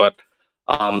basis, but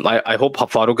I hope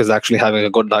Farouk is actually having a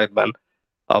good night, man.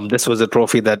 This was a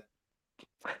trophy that,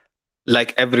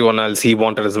 like everyone else, he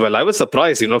wanted as well. I was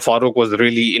surprised, Farouk was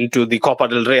really into the Copa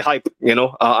del Rey hype.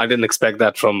 I didn't expect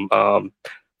that from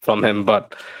him,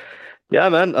 but yeah,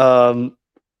 man.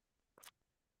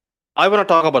 I want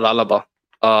to talk about Alaba.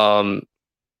 Um,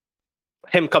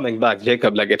 him coming back,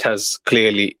 Jacob, like it has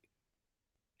clearly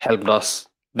helped us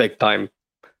big time.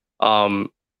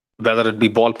 Um, whether it be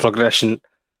ball progression,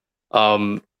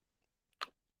 um,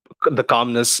 the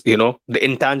calmness, the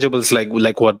intangibles,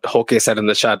 like what Hoke said in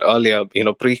the chat earlier,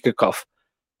 pre kickoff.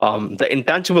 The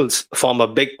intangibles form a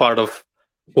big part of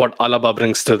what Alaba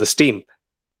brings to this team.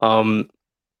 Um,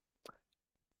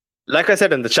 like I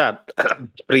said in the chat,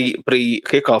 pre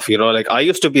kickoff, like I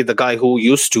used to be the guy who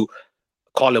used to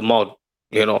call him out,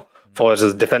 for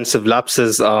his defensive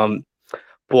lapses,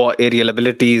 poor aerial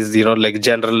abilities, like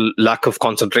general lack of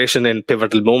concentration in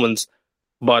pivotal moments.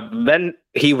 But when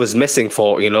he was missing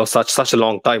for such a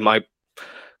long time, I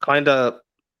kind of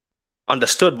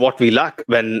understood what we lack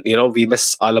when we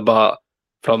miss Alaba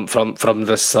from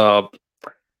this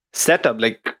setup.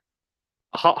 Like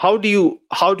how do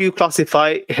you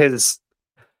classify his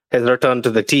return to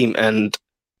the team, and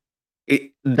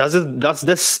does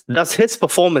his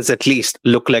performance at least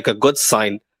look like a good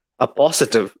sign, a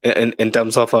positive in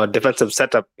terms of a defensive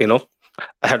setup,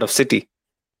 ahead of City?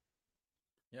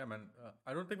 Yeah, man.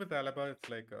 I don't think with Alaba, it's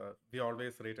like we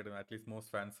always rated him, at least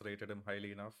most fans rated him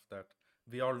highly enough that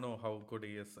we all know how good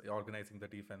he is organizing the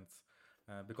defense.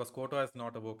 Because Courtois is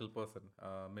not a vocal person.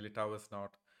 Militao is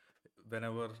not.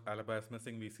 Whenever Alaba is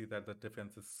missing, we see that the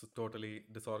defense is totally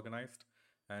disorganized.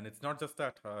 And it's not just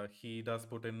that. He does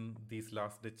put in these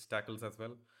last ditch tackles as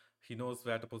well. He knows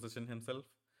where to position himself.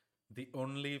 The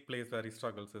only place where he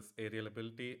struggles is aerial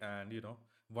ability and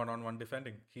one-on-one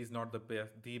defending. He's not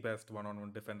the best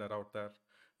one-on-one defender out there.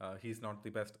 He's not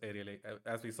the best aerial,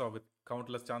 as we saw with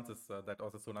countless chances that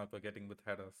Osasuna were getting with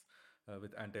headers,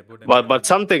 with Ante But Budimir but and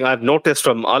something I've noticed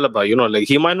from Alaba, like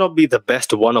he might not be the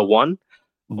best 101,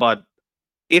 but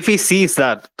if he sees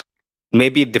that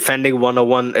maybe defending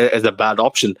 101 is a bad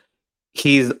option,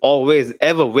 he's always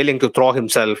ever willing to throw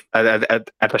himself at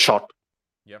a shot.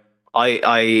 yeah,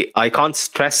 I can't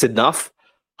stress enough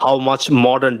how much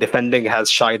modern defending has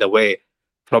shied away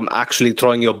from actually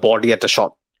throwing your body at a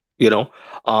shot. You know,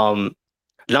 um,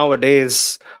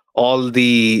 nowadays all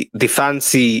the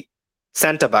fancy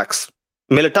centre backs,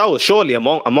 Militao is surely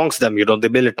amongst them. The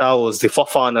Militaos, the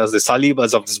Fofanas, the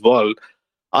Salibas of this world.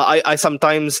 I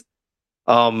sometimes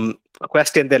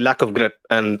question their lack of grit,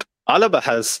 and Alaba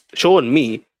has shown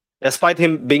me, despite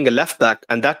him being a left back,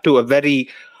 and that to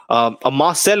a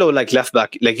Marcelo like left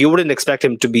back, like you wouldn't expect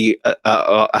him to be a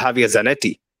Javier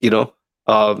Zanetti,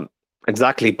 um,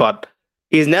 exactly, but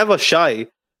he's never shy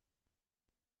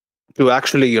to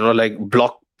actually, like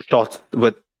block shots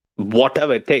with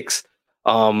whatever it takes.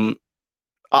 Um,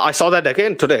 I saw that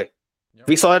again today. yeah.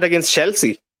 We saw it against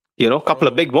Chelsea. A couple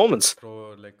of big moments.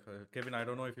 Bro, like Kevin, I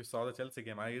don't know if you saw the Chelsea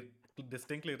game. I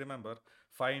distinctly remember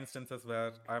 5 instances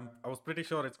where I was pretty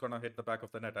sure it's gonna hit the back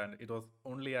of the net, and it was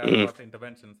only Alba's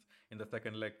interventions in the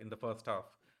second leg, in the first half,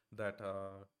 that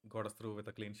got us through with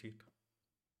a clean sheet.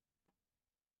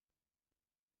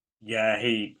 Yeah,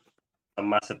 he a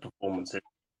massive performance.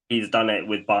 He's done it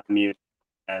with Bayern Munich,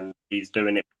 and he's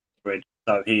doing it with Madrid.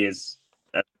 So he is,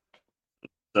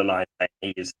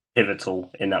 he is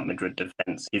pivotal in that Madrid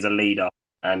defense. He's a leader,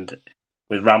 and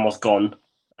with Ramos gone,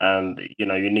 and you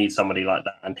need somebody like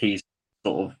that, and he's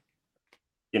sort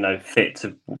of fit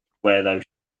to wear those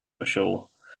for sure.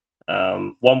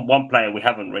 One player we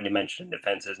haven't really mentioned in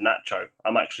defense is Nacho.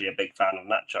 I'm actually a big fan of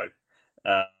Nacho.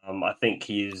 I think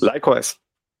he's Likewise.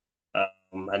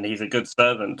 And he's a good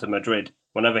servant to Madrid.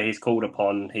 Whenever he's called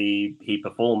upon, he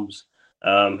performs.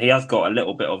 He has got a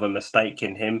little bit of a mistake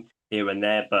in him here and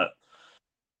there, but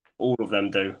all of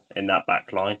them do in that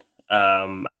back line.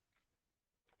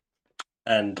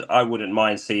 And I wouldn't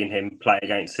mind seeing him play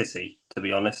against City, to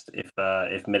be honest. If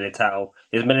Militao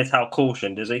is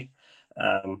cautioned, is he?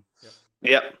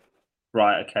 Yeah.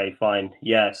 Right. Okay. Fine.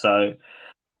 Yeah. So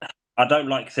I don't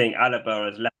like seeing Alaba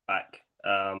as left back.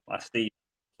 I see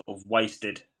sort of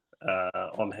wasted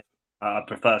on him. I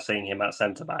prefer seeing him at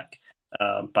centre back,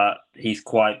 but he's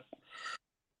quite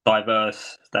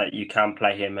diverse that you can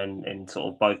play him in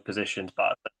sort of both positions.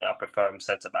 But I prefer him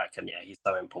centre back, and yeah, he's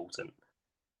so important.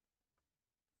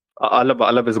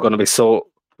 Alaba is going to be so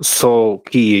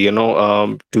key,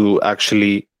 to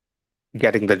actually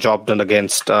getting the job done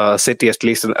against City, at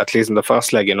least in the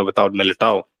first leg. Without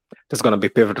Militao, it's going to be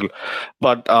pivotal.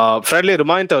 But friendly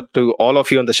reminder to all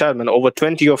of you in the chat, man. Over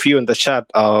 20 of you in the chat.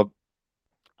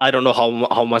 I don't know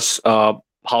how much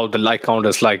how the like count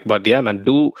is like, but yeah, man,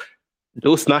 do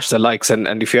smash the likes,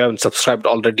 and if you haven't subscribed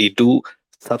already, do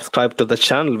subscribe to the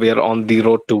channel. We are on the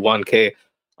road to 1K.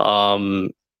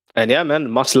 And yeah, man,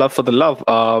 much love for the love.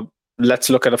 Let's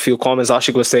look at a few comments.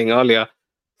 Ashik was saying earlier,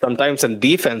 sometimes in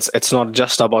defense, it's not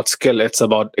just about skill, it's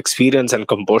about experience and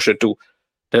composure too.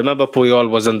 Remember, Puyol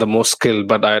wasn't the most skilled,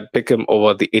 but I'd pick him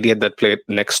over the idiot that played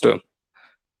next to him.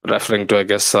 Referring to, I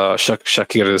guess,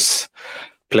 Shakir's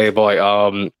Playboy.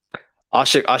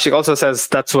 Ashik also says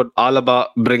that's what Alaba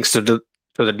brings to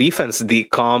the defense: the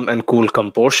calm and cool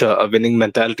composure, a winning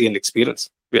mentality and experience.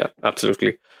 Yeah,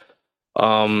 absolutely.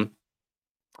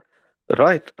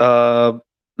 Right.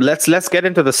 Let's get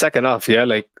into the second half.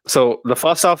 Yeah, so the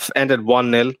first half ended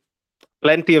 1-0.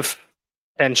 Plenty of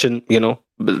tension.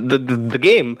 The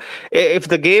game. If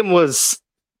the game was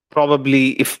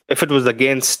probably if it was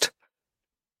against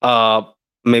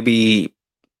maybe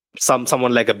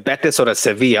someone like a Betis or a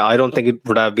Sevilla, I don't think it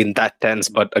would have been that tense.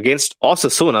 But against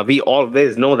Osasuna, we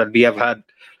always know that we have had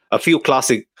a few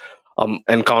classic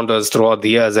encounters throughout the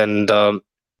years, and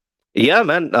yeah,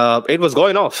 man, it was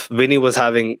going off. Vinny was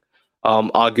having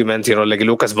arguments, like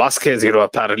Lucas Vasquez,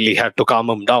 apparently had to calm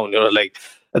him down, like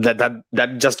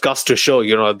that just goes to show,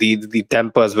 the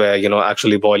tempers were,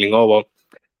 actually boiling over.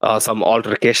 Some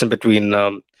altercation between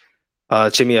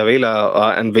Chimi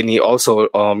Avila and Vinny also,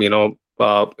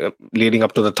 leading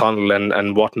up to the tunnel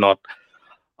and whatnot.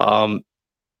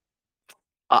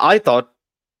 I thought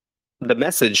the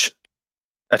message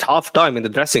at halftime in the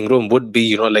dressing room would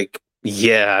be,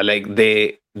 yeah, like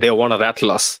they want to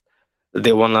rattle us.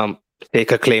 They want to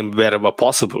take a claim wherever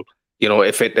possible.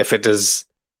 If it is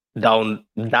down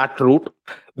that route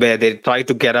where they try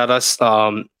to get at us,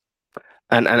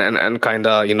 and kind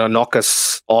of knock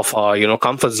us off our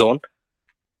comfort zone,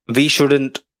 we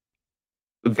shouldn't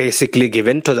basically give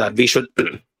in to that. We should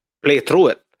play through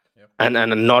it. Yep.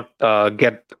 And not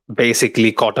get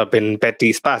basically caught up in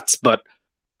petty spats. But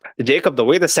Jacob, the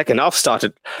way the second half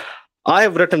started, I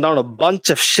have written down a bunch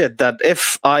of shit that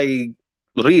if I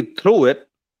read through it,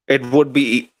 it would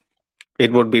be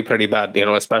pretty bad,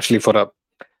 especially for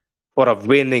a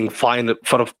winning final,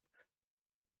 for a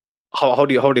how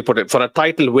do you put it, for a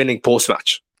title winning post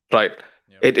match, right?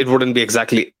 Yep. It wouldn't be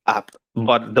exactly apt.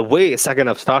 But the way second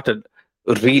half started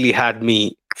really had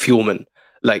me fuming.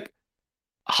 Like,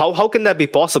 how can that be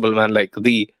possible, man? Like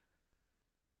the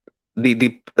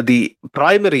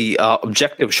primary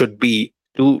objective should be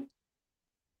to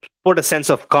put a sense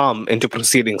of calm into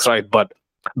proceedings, right? But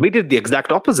we did the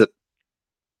exact opposite.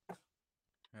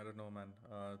 I don't know, man.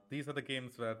 These are the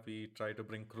games where we try to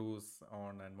bring Cruz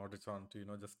on and Modric on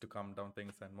to, just to calm down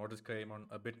things. And Modric came on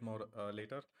a bit more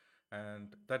later, and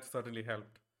that certainly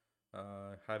helped.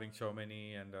 Having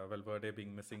Tchouaméni and Valverde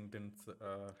being missing didn't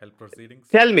help proceedings.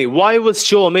 Tell me, why was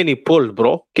Tchouaméni pulled,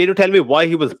 bro? Can you tell me why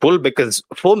he was pulled? Because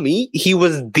for me, he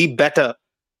was the better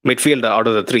midfielder out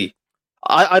of the three.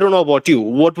 I don't know about you.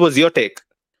 What was your take?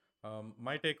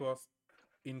 My take was,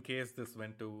 in case this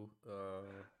went to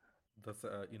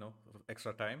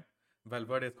extra time,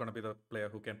 Valverde is going to be the player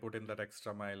who can put in that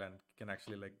extra mile and can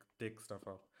actually take stuff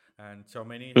up. And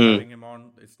Tchouaméni, having him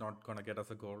on, it's not going to get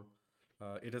us a goal.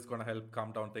 It is going to help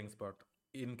calm down things, but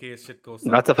in case shit goes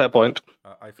That's a fair point.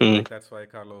 I feel like that's why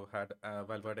Carlo had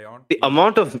Valverde on.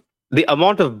 The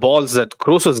amount of balls that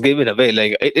Kroos was giving away,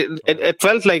 like it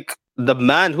felt like the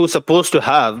man who's supposed to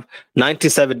have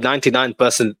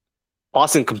 97-99%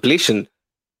 passing completion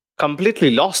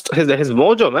completely lost his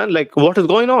mojo, man. Like, what is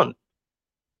going on?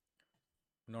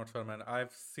 Not sure, man.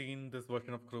 I've seen this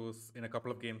version of Cruz in a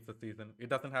couple of games this season. It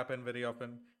doesn't happen very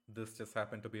often. This just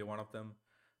happened to be one of them,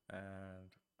 and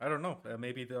I don't know.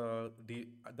 Maybe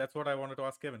that's what I wanted to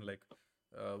ask Kevin. Like,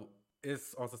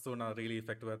 is Osasuna really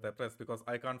effective at their press? Because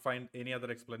I can't find any other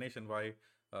explanation why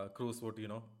Cruz would,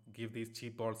 give these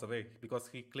cheap balls away. Because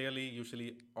he clearly,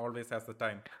 usually, always has the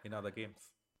time in other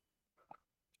games.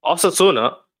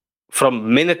 Osasuna,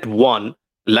 from minute one,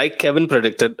 like Kevin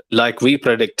predicted, like we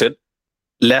predicted,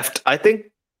 left, I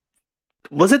think,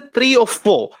 was it 3 or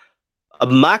 4? A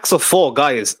max of 4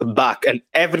 guys back, and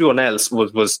everyone else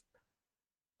was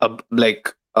ahead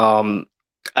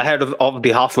of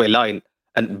the halfway line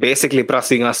and basically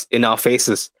pressing us in our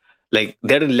faces. Like,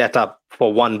 they didn't let up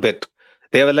for one bit.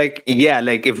 They were like, yeah,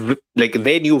 like if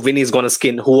they knew Vinny's gonna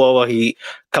skin whoever he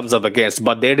comes up against,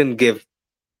 but they didn't give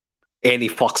any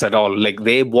fucks at all. Like,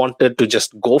 they wanted to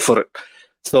just go for it.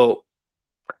 So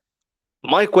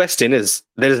my question is,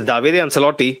 there is Davide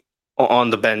Ancelotti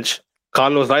on the bench.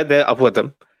 Carlos right there up with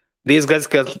him. These guys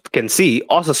can see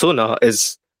Osasuna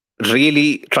is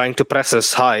really trying to press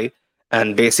us high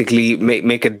and basically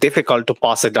make it difficult to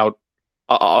pass it out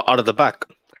of the back.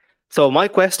 So my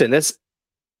question is,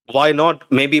 why not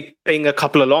maybe ping a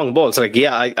couple of long balls? Like,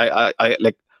 yeah, I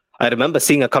remember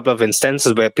seeing a couple of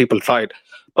instances where people tried,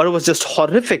 but it was just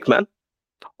horrific, man.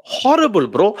 Horrible,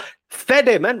 bro.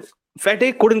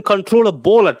 Fede couldn't control a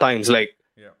ball at times. Like,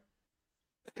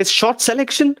 his shot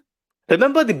selection.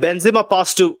 Remember the Benzema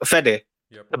pass to Fede?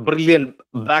 Yep. The brilliant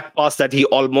back pass that he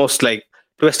almost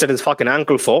twisted his fucking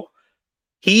ankle for.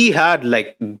 He had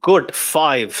good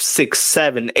 5, 6,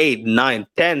 7, 8, 9,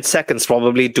 10 seconds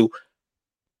probably to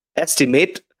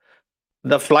estimate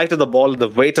the flight of the ball, the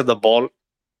weight of the ball.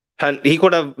 And he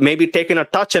could have maybe taken a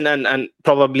touch and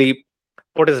probably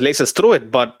put his laces through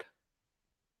it. But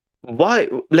why?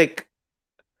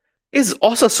 Is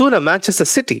Osasuna Manchester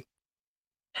City?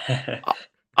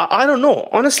 I don't know,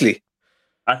 honestly.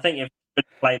 I think if they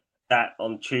play that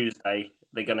on Tuesday,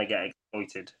 they're going to get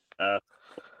exploited.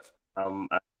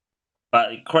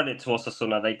 But credit to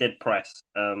Osasuna, they did press,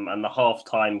 and the half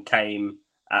time came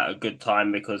at a good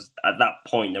time because at that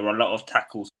point there were a lot of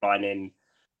tackles flying in,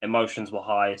 emotions were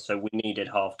high, so we needed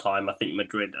half time. I think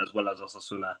Madrid as well as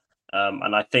Osasuna,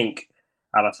 and I think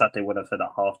Arrasate would have said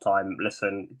at half time,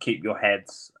 "Listen, keep your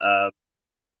heads.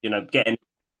 Getting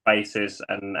faces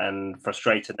and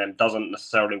frustrating them doesn't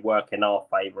necessarily work in our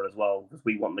favour as well because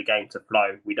we want the game to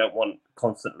flow. We don't want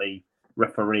constantly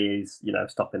referees,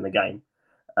 stopping the game."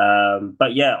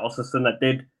 But yeah, Osasuna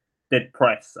did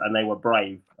press and they were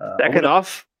brave. Second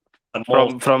half,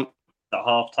 from at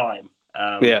half time.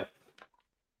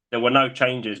 There were no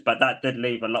changes, but that did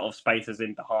leave a lot of spaces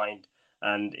in behind,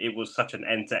 and it was such an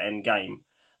end-to-end game,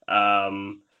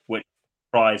 which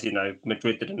surprised,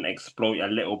 Madrid didn't exploit a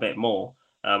little bit more.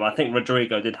 I think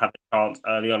Rodrigo did have a chance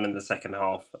early on in the second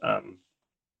half,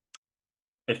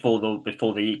 before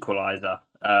the equaliser.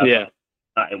 Yeah.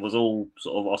 It was all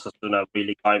sort of Osasuna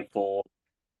really going for,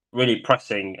 really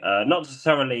pressing, not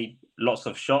necessarily lots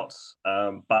of shots,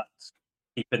 but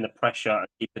keeping the pressure and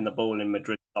keeping the ball in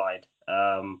Madrid's side.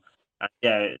 And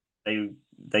yeah,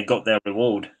 they got their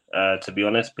reward, to be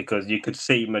honest, because you could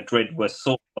see Madrid were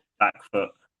sort of back foot.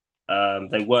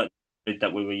 They weren't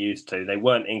that we were used to. They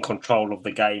weren't in control of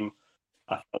the game,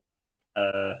 I felt,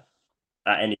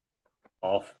 at any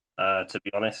half, to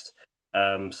be honest.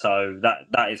 So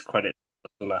that is credit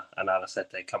to Osasuna and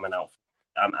Albacete coming out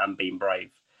and being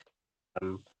brave.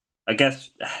 I guess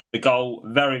the goal,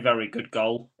 very, very good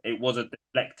goal. It was a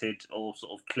deflected or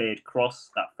sort of cleared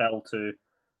cross that fell to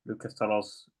Lucas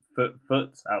Torres'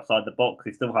 foot outside the box.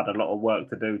 He still had a lot of work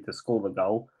to do to score the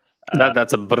goal.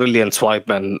 That's a brilliant swipe,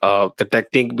 man. The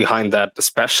technique behind that,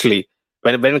 especially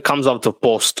when it comes off the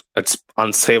post, it's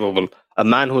unsavable. A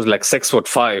man who's like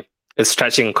 6'5" is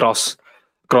stretching across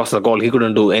the goal. He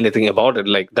couldn't do anything about it.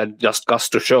 Like that just goes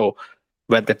to show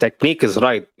where the technique is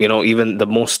right. Even the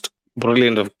most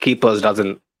brilliant of keepers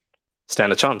doesn't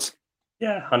stand a chance.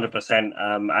 Yeah, 100%.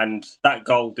 And that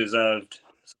goal deserved.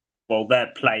 Well, their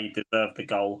play deserved the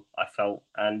goal, I felt.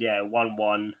 And yeah,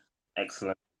 1-1,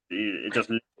 excellent. It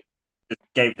just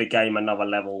gave the game another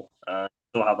level. Saw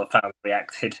how the fans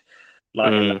reacted.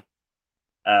 And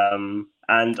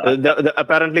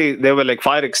apparently there were like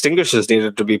fire extinguishers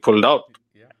needed to be pulled out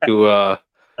to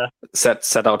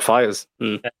set out fires.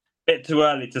 Bit too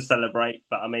early to celebrate,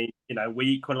 but I mean, we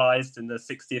equalised in the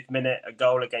 60th minute, a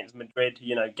goal against Madrid.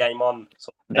 Game on.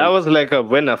 That was like a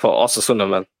winner for Osasuna,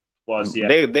 man. Was, yeah.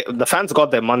 The fans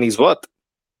got their money's worth.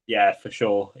 Yeah, for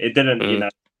sure. It didn't,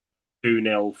 2-0,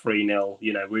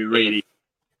 3-0. We really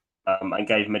and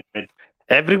gave Madrid.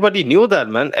 Everybody knew that,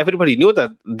 man. Everybody knew that.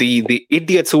 The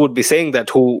idiots who would be saying that,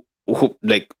 who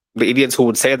like the idiots who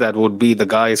would say that would be the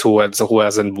guys who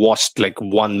hasn't watched like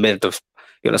 1 minute of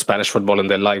Spanish football in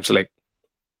their lives. Like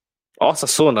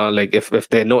Osasuna, like if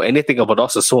they know anything about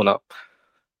Osasuna,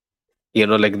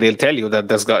 like they'll tell you that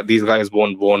these guys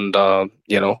won't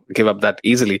give up that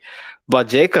easily. But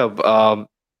Jacob,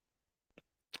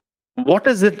 what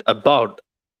is it about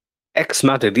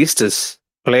ex-Madridistas,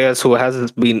 players who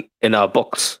hasn't been in our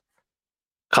books,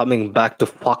 coming back to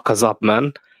fuck us up,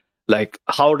 man? Like,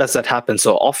 how does that happen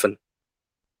so often?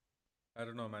 I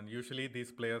don't know, man. Usually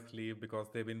these players leave because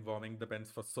they've been warming the bench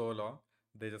for so long.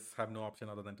 They just have no option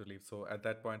other than to leave. So at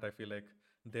that point, I feel like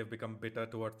they've become bitter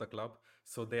towards the club.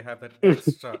 So they have that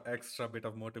extra bit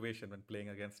of motivation when playing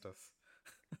against us.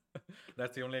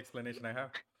 That's the only explanation I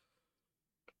have.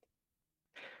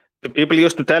 People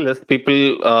used to tell us,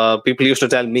 people used to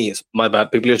tell me, my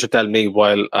bad, people used to tell me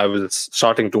while I was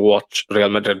starting to watch Real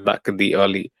Madrid back in the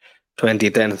early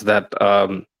 2010s that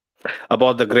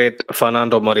about the great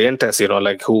Fernando Morientes,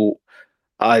 who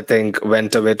I think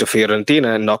went away to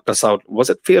Fiorentina and knocked us out. Was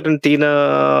it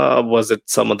Fiorentina? Was it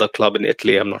some other club in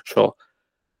Italy? I'm not sure.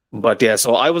 But yeah,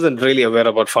 so I wasn't really aware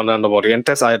about Fernando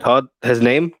Morientes. I had heard his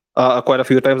name quite a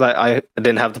few times. I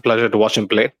didn't have the pleasure to watch him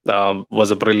play. Was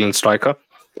a brilliant striker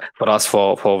for us,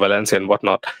 for Valencia and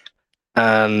whatnot.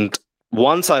 And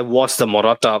once I watched the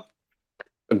Morata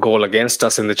goal against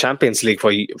us in the Champions League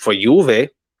for Juve,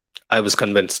 I was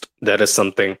convinced there's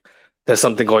something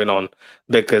going on,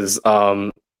 because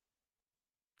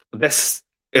this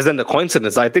isn't a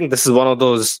coincidence. I think this is one of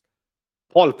those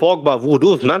Paul Pogba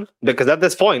voodoos, man, because at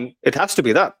this point it has to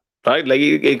be that, right? Like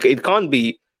it can't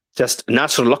be just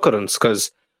natural occurrence,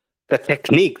 because the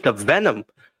technique, the venom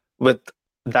with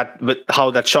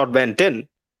how that shot went in,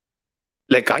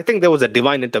 like I think there was a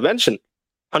divine intervention,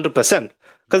 100%,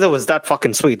 because it was that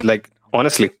fucking sweet. Like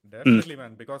honestly, definitely,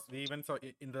 man. Because we even saw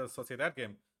in the Sociedad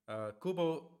game,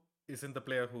 Kubo isn't the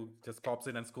player who just pops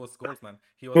in and scores goals, man.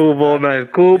 He was Kubo, man.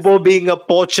 Kubo being a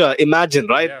poacher, imagine,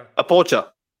 right? Yeah. A poacher.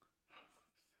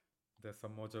 There's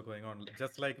some mojo going on,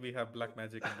 just like we have black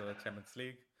magic in the Champions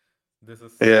League. This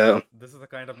is the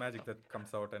kind of magic that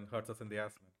comes out and hurts us in the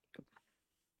ass, man.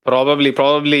 Probably,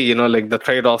 like the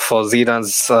trade-off for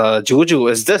Zidane's juju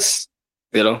is this.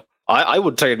 I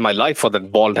would trade my life for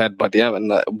that bald head, but yeah,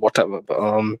 whatever.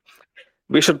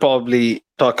 We should probably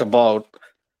talk about.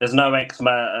 There's no that's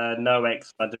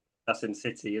in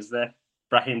City, is there?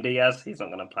 Brahim Diaz, he's not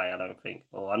going to play, I don't think.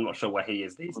 Or I'm not sure where he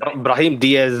is these days. Brahim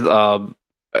Diaz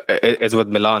is with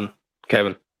Milan,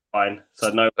 Kevin. Fine. So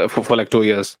no for like 2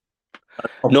 years.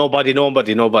 Nobody.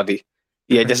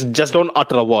 Yeah, just don't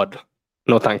utter a word.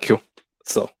 No, thank you.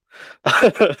 So,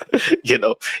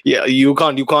 yeah, you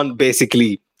can't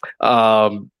basically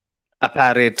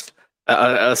apparate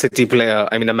a City player,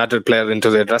 I mean a Madrid player, into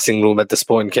their dressing room at this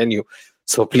point, can you?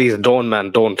 So please don't,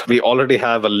 man, don't. We already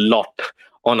have a lot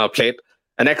on our plate,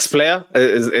 an ex-player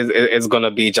is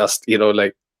gonna be just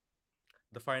like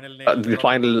The final nail the probably.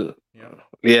 final. Yeah.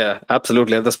 Yeah,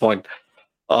 absolutely at this point.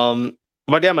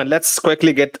 But yeah, man, let's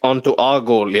quickly get on to our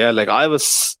goal. Yeah, like I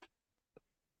was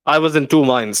in two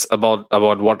minds about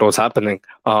what was happening.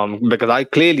 Because I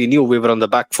clearly knew we were on the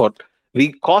back foot.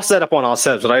 We caused that upon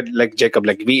ourselves, right? Like Jacob,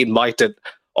 like we invited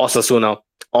Osasuna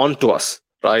onto us,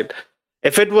 right?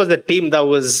 If it was a team that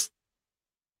was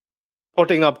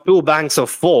putting up two banks of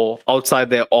four outside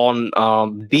their own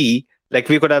D, like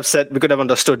we could have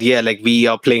understood, yeah, like we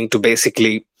are playing to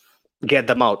basically get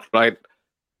them out, right?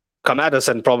 Come at us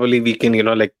and probably we can,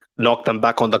 like knock them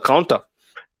back on the counter.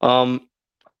 Um,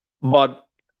 but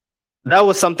that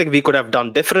was something we could have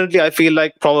done differently. I feel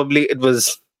like probably it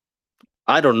was,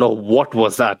 I don't know what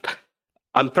was that.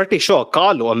 I'm pretty sure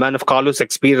Carlo, a man of Carlo's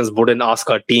experience, wouldn't ask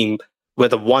our team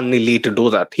with a 1-0 lead to do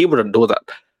that. He wouldn't do that.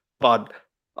 But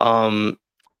um,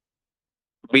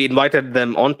 we invited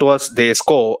them onto us, they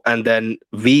score, and then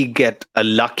we get a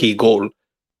lucky goal.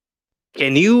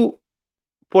 Can you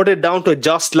put it down to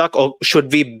just luck, or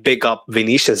should we big up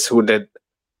Vinicius, who did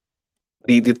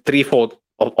the three-fourth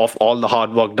of all the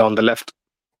hard work down the left?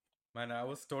 Man, I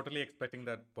was totally expecting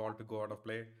that ball to go out of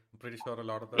play. I'm pretty sure a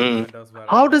lot of the Mm. defenders were.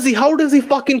 How does he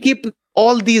fucking keep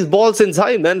all these balls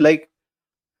inside, man? Like,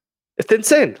 it's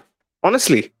insane,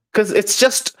 honestly. Because it's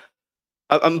just,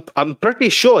 I'm pretty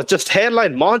sure it's just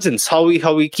hairline margins how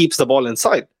he keeps the ball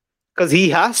inside. Because he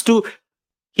has to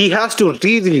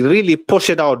really really push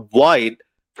it out wide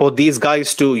for these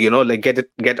guys to like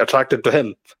get attracted to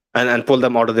him and pull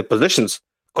them out of their positions,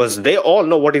 because they all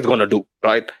know what he's going to do,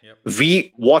 right? Yep.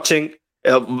 We watching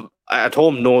at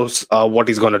home knows what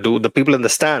he's going to do. The people in the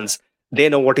stands, they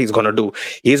know what he's going to do.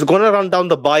 He's going to run down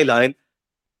the byline,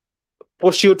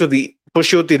 push you to the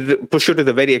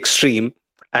very extreme,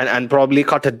 and probably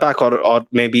cut it back, or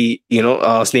maybe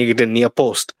sneak it in near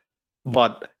post.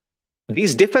 But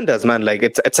these defenders, man, like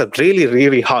it's a really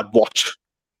really hard watch,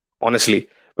 honestly,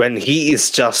 when he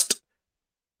is just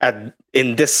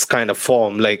in this kind of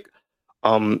form. Like,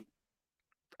 um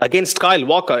against Kyle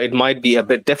Walker, it might be a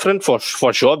bit different for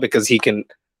sure, because he can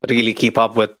really keep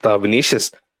up with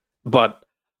Vinicius. But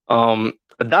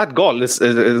that goal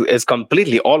is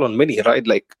completely all on Mini, right?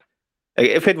 Like,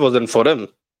 if it wasn't for him,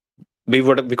 we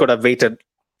could have waited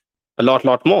a lot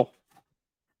more.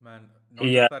 Man, not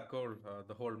Yeah, just that goal,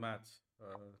 the whole match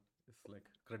is like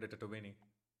credited to Vinny.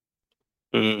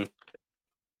 Mm.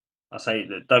 I say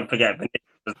that don't forget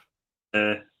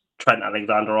Vinicius, Trent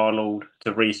Alexander-Arnold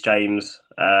to Reece James.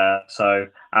 So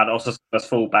and also as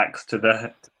fullbacks to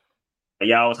the.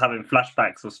 Yeah, I was having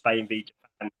flashbacks of Spain v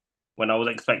Japan when I was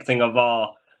expecting a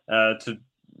VAR to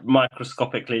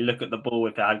microscopically look at the ball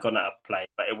if it had gone out of play,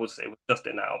 but it was just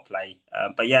in out of play.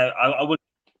 But yeah, I would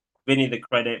give Vinny the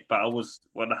credit, but I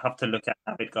have to look at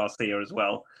David Garcia as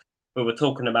well. We were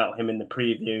talking about him in the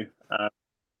preview,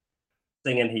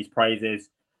 singing his praises.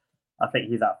 I think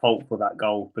he's at fault for that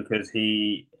goal because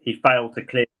he failed to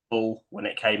clear the ball when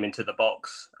it came into the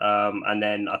box, and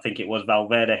then I think it was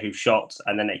Valverde who shot,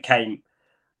 and then it came.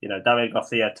 David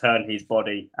Garcia turned his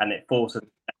body, and it forced him to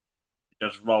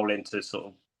just roll into sort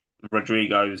of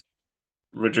Rodrigo's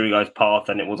path,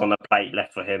 and it was on a plate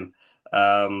left for him.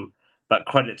 But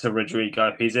credit to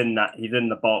Rodrigo, he's in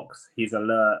the box, he's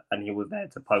alert, and he was there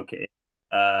to poke it in.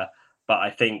 But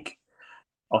I think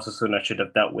Osasuna should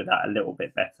have dealt with that a little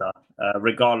bit better.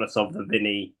 Regardless of the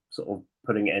Vinny sort of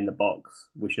putting it in the box,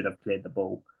 we should have cleared the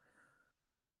ball.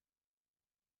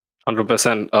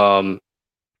 100%.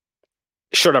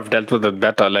 Should have dealt with it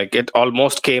better. Like, it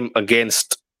almost came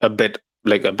against a bit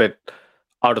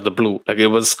out of the blue. Like, it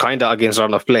was kind of against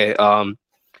round of play. And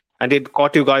it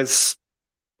caught you guys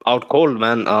out cold,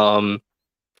 man.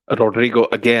 Rodrigo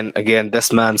again.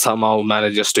 This man somehow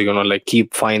manages to like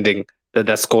keep finding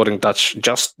that scoring touch,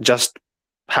 just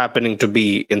happening to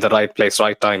be in the right place,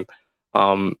 right time.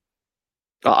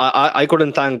 I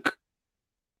couldn't thank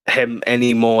him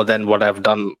any more than what I've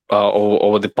done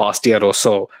over the past year or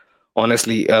so.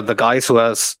 Honestly, the guys who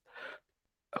has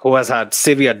had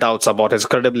severe doubts about his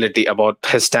credibility, about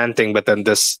his standing within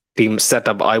this team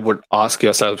setup, I would ask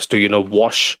yourselves to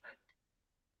wash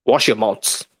your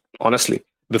mouths, honestly,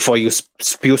 before you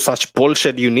spew such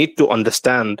bullshit. You need to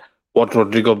understand what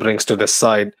Rodrigo brings to this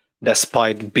side,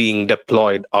 despite being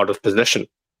deployed out of position.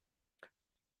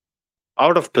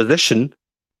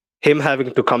 Him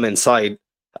having to come inside,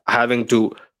 having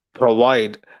to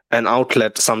provide an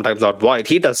outlet sometimes out wide.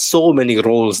 He does so many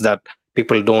roles that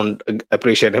people don't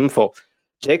appreciate him for.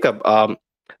 Jacob,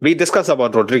 we discussed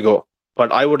about Rodrigo,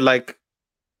 but I would like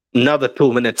another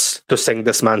 2 minutes to sing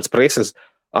this man's praises.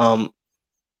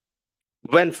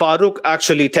 when Farouk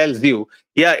actually tells you,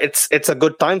 yeah, it's a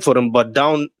good time for him, but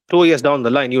 2 years down the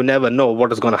line, you never know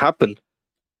what is going to happen.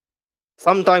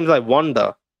 Sometimes I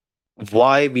wonder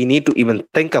why we need to even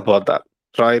think about that,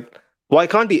 right? Why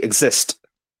can't he exist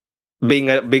being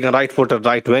a right-footed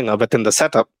right winger within the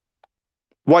setup?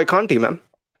 Why can't he, man?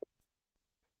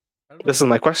 I don't know. This is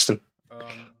my question.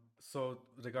 So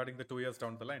regarding the 2 years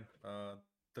down the line,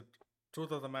 the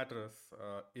truth of the matter is,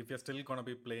 if you're still gonna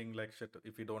be playing like shit,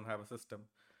 if you don't have a system,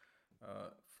 uh,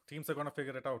 teams are gonna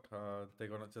figure it out. They're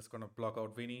gonna block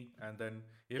out Vinny, and then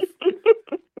if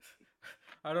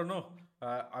I don't know,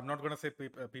 I'm not gonna say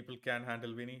people can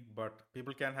handle Vinny, but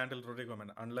people can handle Rodrigo,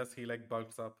 man. Unless he like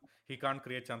bulks up, he can't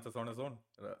create chances on his own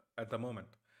at the moment.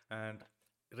 And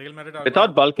Real Madrid are gonna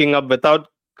Without bulking up, without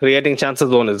creating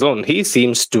chances on his own, he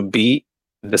seems to be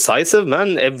decisive,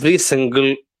 man. Every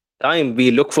single time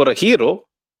we look for a hero,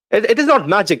 it is not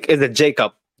magic, is it,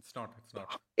 Jacob? It's not. It's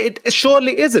not. It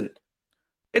surely isn't.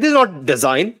 It is not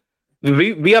design.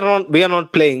 We are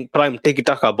not playing prime tiki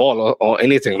taka ball or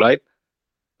anything, right?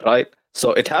 Right.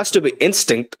 So it has to be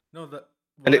instinct. No,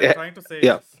 And what I'm trying to say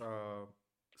yeah, is,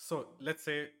 so let's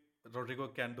say Rodrigo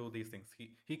can do these things.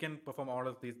 He can perform all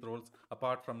of these roles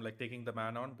apart from like taking the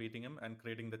man on, beating him, and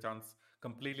creating the chance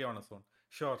completely on his own.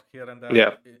 Sure, here and there,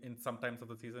 yeah. in some times of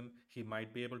the season, he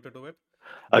might be able to do it.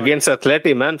 But Against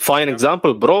Atleti, man, fine yeah,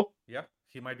 example, bro. yeah,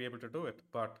 he might be able to do it.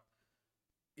 But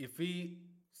if we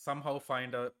somehow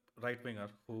find a right winger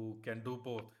who can do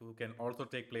both, who can also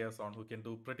take players on, who can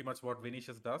do pretty much what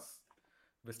Vinicius does,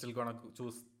 we're still gonna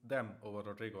choose them over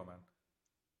Rodrigo, man.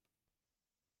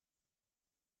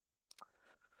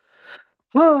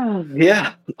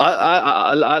 Yeah,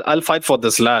 I'll fight for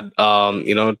this lad.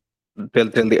 Till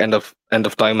the end of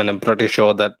time, and I'm pretty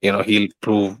sure that he'll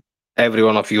prove every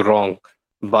one of you wrong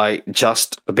by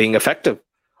just being effective.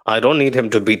 I don't need him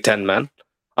to be 10 man.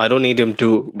 I don't need him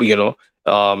to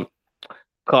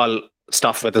call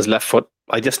stuff with his left foot.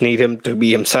 I just need him to be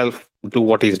himself, do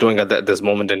what he's doing at this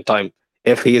moment in time.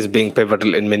 If he is being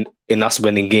pivotal in us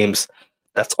winning games,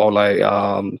 that's all I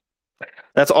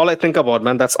think about,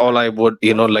 man. That's all I would,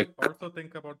 Also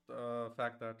think about the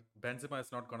fact that Benzema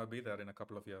is not gonna be there in a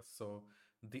couple of years, so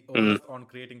the mm, onus on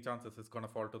creating chances is gonna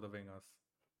fall to the wingers.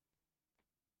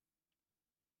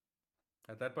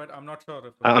 At that point, I'm not sure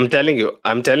if I'm telling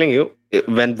Rodrigo. you,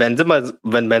 when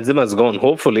Benzema's gone,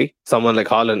 hopefully someone like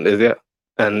Haaland is there.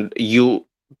 And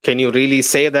can you really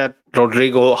say that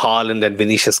Rodrigo, Haaland, and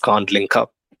Vinicius can't link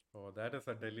up? Oh, that is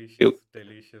a You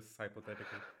delicious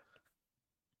hypothetical.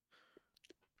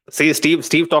 see,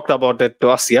 Steve talked about it to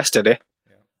us yesterday.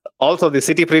 Yeah. Also, the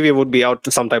City preview would be out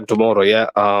sometime tomorrow. Yeah,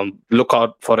 look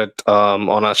out for it on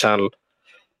our channel.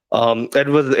 It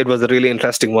was a really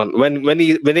interesting one when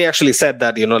he actually said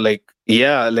that, like,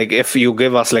 yeah, like if you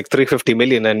give us like 350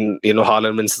 million and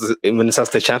Haaland wins us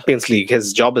the Champions League,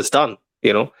 his job is done.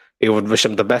 He would wish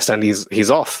him the best, and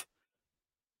he's off.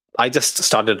 I just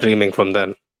started dreaming from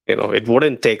then. It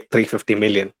wouldn't take 350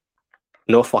 million.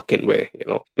 No fucking way.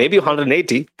 Maybe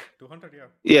 180. 200,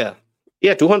 yeah.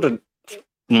 Yeah, 200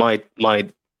 might,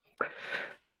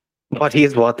 but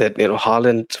he's worth it.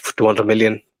 Haaland 200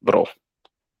 million, bro.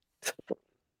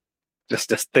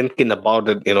 Just thinking about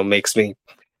it, makes me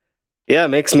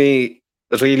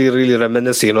really, really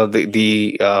reminisce,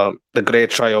 the great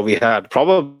trio we had.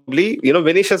 Probably,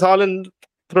 Vinicius, Haaland,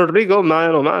 Rodrigo,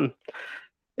 man, oh man.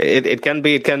 It can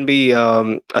be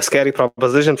a scary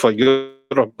proposition for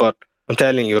Europe, but I'm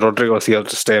telling you, Rodrigo's here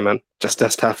to stay, man. Just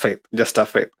have faith. Just have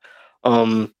faith.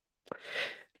 Um,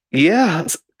 yeah,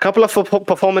 couple of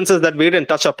performances that we didn't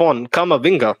touch upon.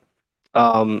 Kamavinga.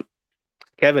 Um,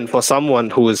 Kevin, for someone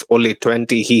who is only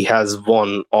 20, he has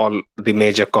won all the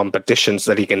major competitions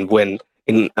that he can win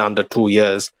in under 2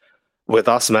 years with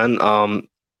us, man.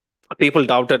 People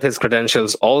doubted his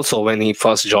credentials also when he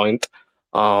first joined,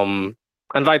 and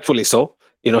rightfully so.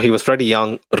 He was pretty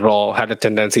young, raw, had a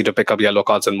tendency to pick up yellow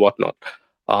cards and whatnot.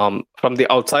 From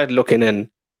the outside looking in,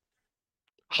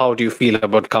 how do you feel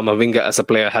about Kamavinga as a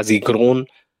player? Has he grown?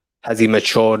 Has he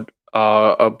matured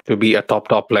to be a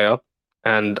top player?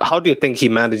 And how do you think he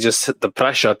manages the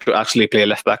pressure to actually play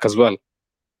left back as well?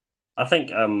 I think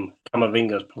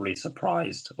Camavinga's probably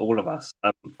surprised all of us.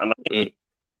 And I think he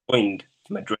joined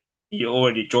Madrid. He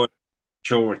already joined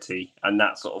maturity and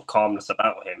that sort of calmness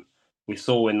about him. We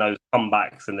saw in those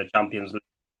comebacks in the Champions League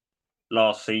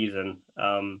last season,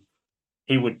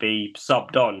 he would be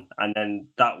subbed on, and then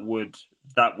that would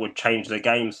change the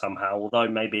game somehow. Although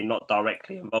maybe not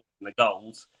directly involved in the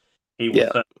goals, he was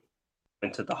certainly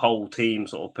into the whole team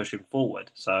sort of pushing forward.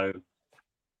 So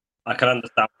I can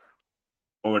understand.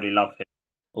 Already love him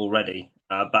already,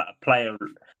 but a player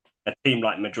a team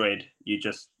like Madrid,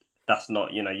 that's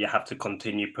not, you have to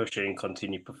continue pushing,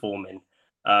 continue performing.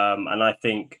 And I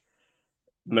think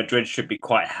Madrid should be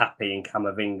quite happy in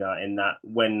Camavinga in that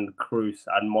when Kroos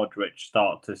and Modric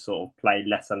start to sort of play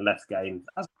less and less games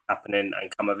as happening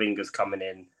and Camavinga's coming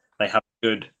in, they have a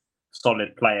good,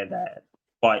 solid player there,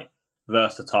 quite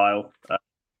versatile,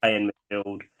 play in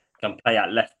midfield, can play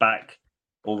at left back,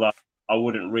 although I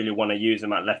wouldn't really want to use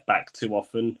him at left back too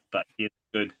often, but he's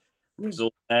a good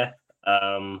result there.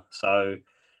 So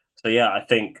yeah, I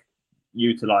think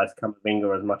utilize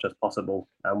Camavinga as much as possible,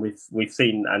 and we've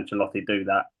seen Ancelotti do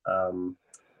that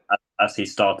as he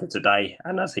started today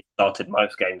and as he started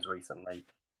most games recently.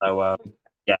 So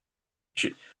yeah,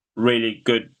 really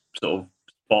good sort of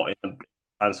spot in the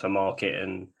transfer market,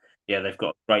 and yeah, they've got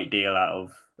a great deal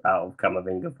out of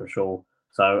Camavinga for sure.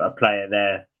 So a player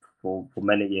there for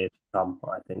many years to come,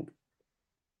 I think.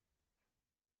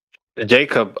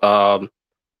 Jacob,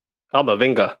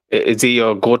 Camavinga, is he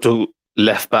your go-to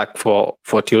left back for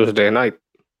Tuesday night,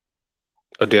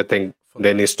 or do you think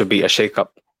there needs to be a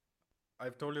shake-up?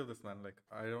 I've told you this, man. Like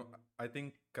I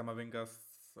think Camavinga's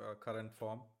current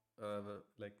form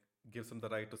like gives him the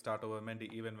right to start over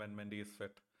Mendy even when Mendy is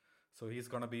fit. So he's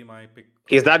gonna be my pick.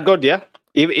 Is that good? Yeah,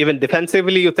 even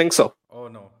defensively, you think so? Oh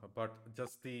no, but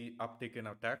just the uptick in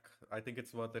attack, I think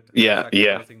it's worth it. Yeah.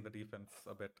 Sacrificing the defense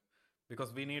a bit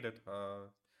because we need it.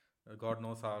 God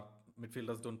knows our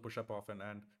midfielders don't push up often,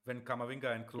 and when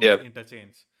Camavinga and Kroos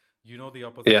interchange, the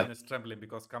opposition is trembling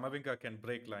because Camavinga can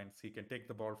break lines. He can take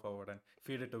the ball forward and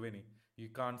feed it to Vinny. You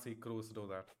can't see Kroos do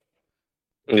that.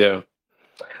 Yeah,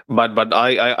 but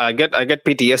I get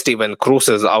PTSD when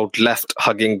Kroos is out left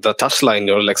hugging the touchline.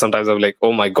 Like sometimes I'm like,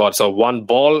 oh my god! So one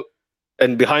ball,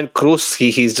 and behind Kroos,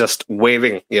 he's just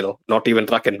waving. Not even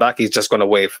tracking back. He's just gonna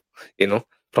wave.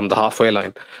 From the halfway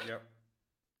line. Yeah.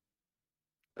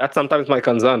 That's sometimes my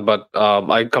concern, but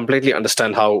I completely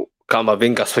understand how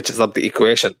Camavinga switches up the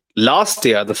equation. Last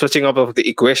year, the switching up of the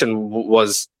equation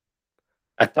was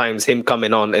at times him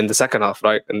coming on in the second half,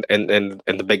 right? In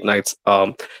the big nights,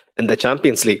 in the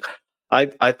Champions League.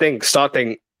 I think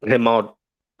starting him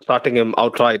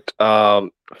outright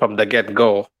from the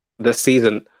get-go this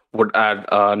season would add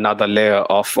another layer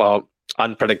of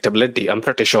unpredictability. I'm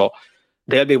pretty sure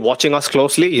they'll be watching us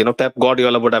closely. Pep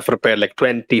Guardiola would have prepared like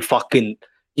 20 fucking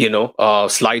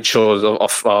slideshows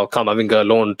of Camavinga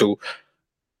alone to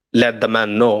let the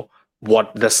man know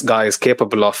what this guy is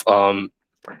capable of.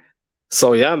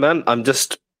 So yeah, man, I'm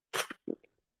just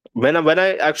when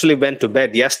I actually went to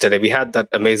bed yesterday, we had that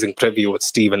amazing preview with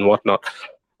Steve and whatnot.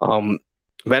 When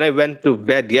I went to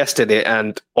bed yesterday,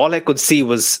 and all I could see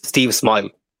was Steve's smile.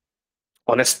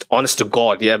 Honest to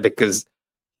God, yeah, because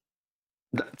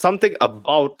something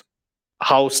about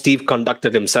how Steve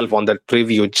conducted himself on that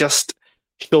preview just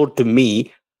showed to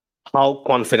me how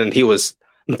confident he was.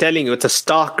 I'm telling you, it's a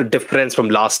stark difference from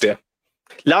last year.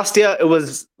 Last year, it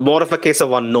was more of a case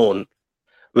of unknown,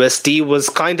 where Steve was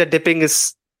kind of dipping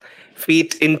his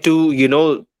feet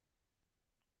into,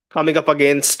 coming up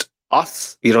against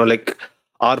us. Like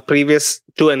our previous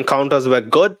two encounters were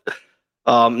good.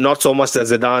 Not so much the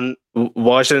Zidane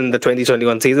version in the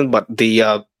 2021 season, but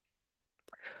the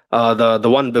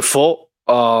one before,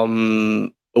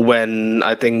 when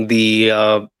I think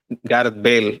the Gareth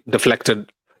Bale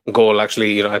deflected goal,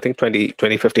 actually, I think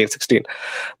 2015-16.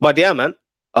 But yeah, man,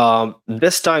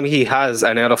 this time he has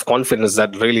an air of confidence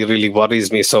that really, really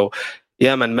worries me. So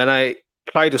yeah, man, when I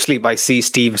try to sleep, I see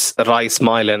Steve's wry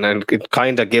smile, and it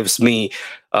kind of gives me,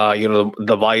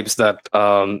 the vibes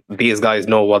that these guys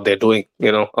know what they're doing.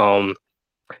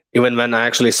 Even when I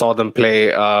actually saw them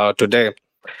play today,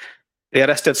 they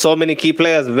arrested so many key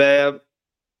players where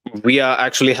we are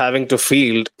actually having to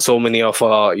field so many of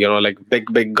like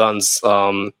big guns.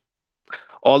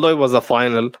 Although it was a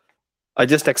final, I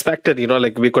just expected,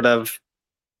 like we could have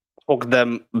hooked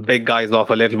them big guys off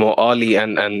a little more early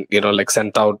and like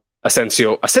sent out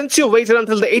Asensio. Asensio waited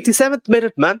until the 87th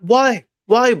minute, man. Why,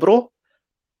 bro?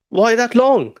 Why that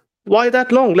long?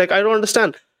 Like, I don't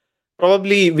understand.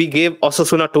 Probably we gave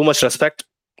Osasuna too much respect.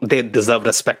 They deserve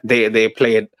respect. They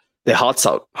played their hearts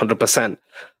out 100%.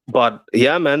 But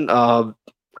yeah, man,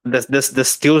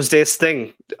 this Tuesday's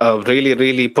thing really,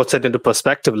 really puts it into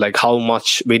perspective, like how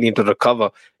much we need to recover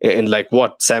in like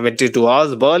 72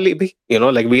 hours barely.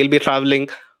 Like we'll be traveling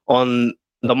on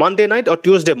the Monday night or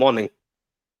Tuesday morning.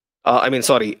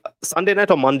 Sunday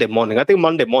night or Monday morning. I think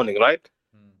Monday morning, right?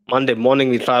 Monday morning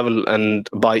we travel, and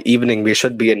by evening we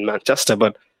should be in Manchester.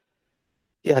 But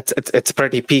yeah, it's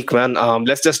pretty peak, man.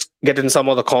 Let's just get in some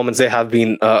of the comments. There have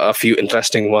been a few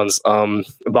interesting ones.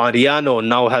 Mariano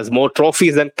now has more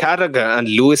trophies than Carragher and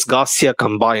Luis Garcia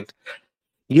combined.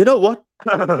 You know what?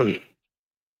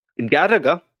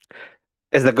 Gallagher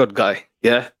is a good guy.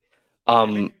 Yeah.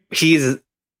 Really? He's.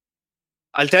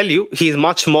 I'll tell you, He's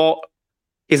much more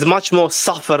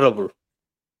sufferable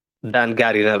than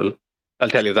Gary Neville. I'll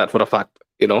tell you that for a fact.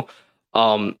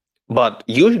 Um, but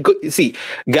see,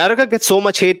 Gallagher gets so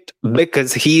much hate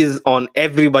because he's on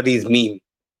everybody's meme.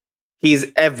 He's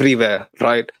everywhere,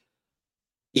 right?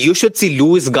 You should see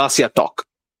Luis Garcia talk.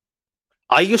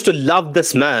 I used to love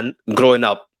this man growing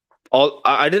up.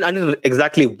 I didn't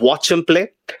exactly watch him play,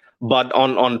 but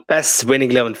on PES,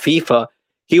 Winning 11, FIFA,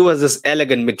 he was this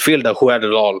elegant midfielder who had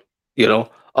it all.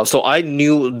 So I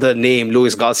knew the name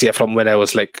Luis Garcia from when I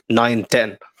was like 9,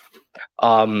 10.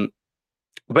 Um,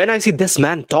 when I see this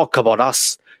man talk about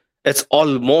us, it's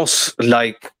almost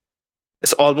like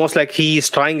it's almost like he's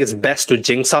trying his best to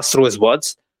jinx us through his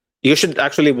words. You should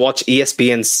actually watch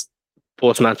ESPN's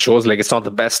post-match shows. Like, it's not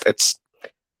the best.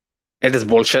 It is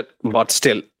bullshit, but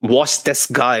still, watch this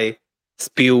guy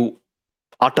spew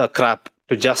utter crap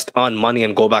to just earn money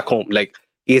and go back home. Like,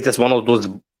 he's just one of those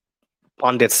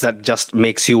pundits that just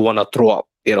makes you want to throw up.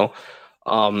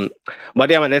 Um, but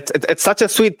yeah, man, it's such a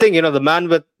sweet thing. The man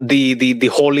with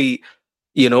the holy,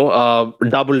 double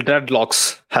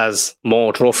dreadlocks has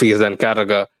more trophies than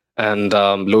Carragher and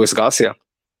Luis Garcia.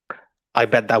 I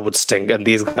bet that would sting, and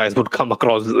these guys would come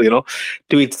across,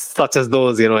 tweets such as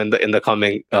those, in the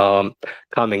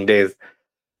coming days.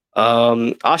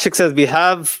 Ashik says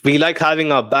we like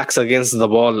having our backs against the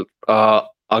wall.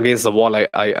 Against the wall,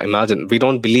 I imagine we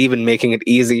don't believe in making it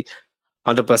easy.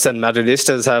 100%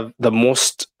 Madridistas have the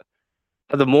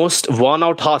most worn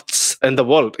out hearts in the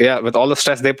world. Yeah, with all the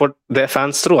stress they put their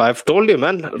fans through. I've told you,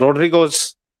 man.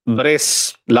 Rodrigo's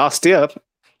brace last year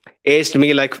aged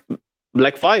me like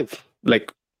 5.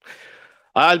 Like,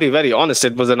 I'll be very honest,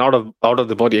 it was an out of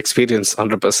the body experience,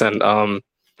 100%.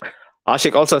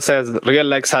 Ashik also says Real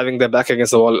likes having their back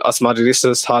against the wall. Us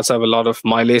Madridistas hearts have a lot of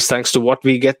mileage thanks to what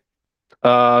we get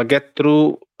out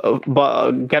through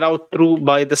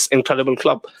by this incredible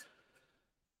club.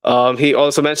 He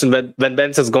also mentioned when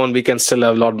Benz is gone, we can still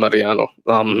have Lord Mariano.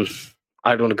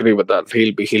 I don't agree with that.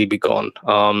 He'll be gone.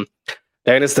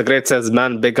 Dennis the Great says,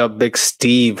 man, big up Big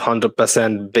Steve,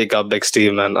 100% big up Big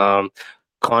Steve, man.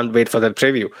 Can't wait for that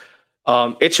preview.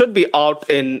 It should be out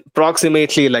in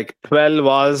approximately like 12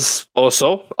 hours or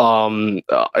so.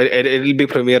 It'll be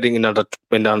premiering in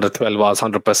under 12 hours,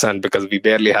 100%, because we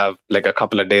barely have like a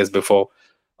couple of days before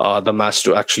the match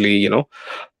to actually,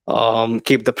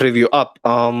 keep the preview up.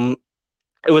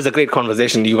 It was a great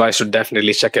conversation. You guys should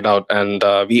definitely check it out. And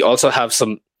we also have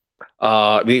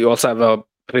a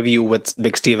preview with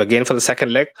Big Steve again for the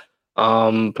second leg,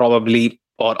 probably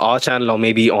on our channel or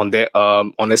maybe on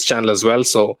his channel as well.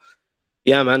 So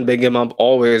yeah, man, big him up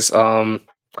always.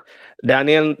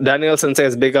 Danielson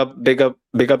says, big up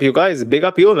you guys, big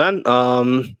up you, man.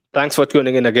 Thanks for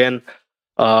tuning in again.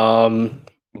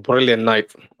 Brilliant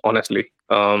night, honestly.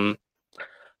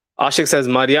 Ashik says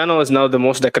Mariano is now the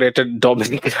most decorated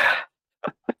Dominic.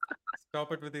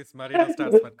 Stop it with these Marino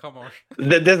stats, man. Come on.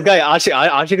 This guy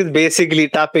Ashik is basically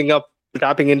tapping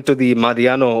into the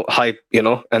Mariano hype,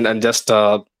 and just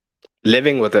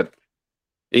living with it.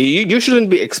 You shouldn't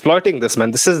be exploiting this,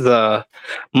 man. This is the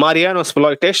Mariano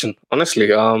exploitation, honestly.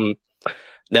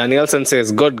 Danielson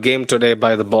says, good game today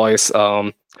by the boys.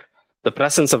 The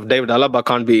presence of David Alaba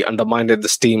can't be undermined in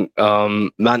this team.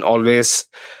 Man always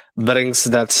brings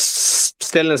that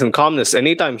stillness and calmness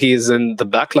anytime he is in the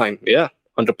back line. Yeah,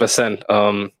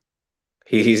 100%.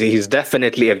 He's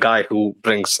definitely a guy who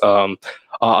brings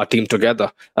our team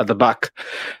together at the back.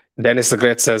 Dennis the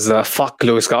Great says, fuck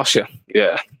Luis Garcia.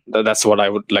 Yeah, that's what I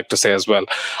would like to say as well.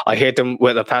 I hate him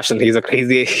with a passion. He has a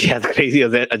crazy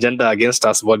agenda against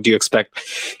us. What do you expect?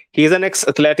 He's an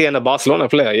ex-Atleti and a Barcelona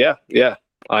player. Yeah.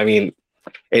 I mean,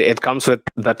 it comes with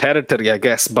the territory, I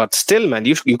guess. But still, man,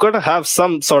 you got to have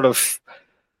some sort of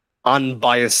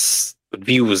unbiased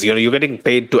views. You're getting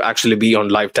paid to actually be on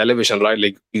live television, right?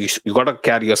 Like, you got to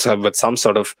carry yourself with some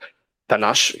sort of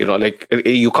panache. Like,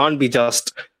 you can't be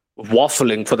just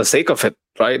waffling for the sake of it,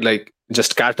 right? Like,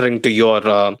 just catering to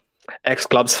your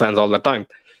ex-clubs fans all the time.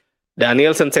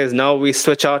 Danielson says, now we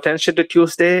switch our attention to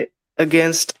Tuesday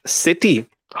against City,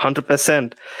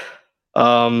 100%.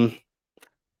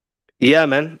 Yeah,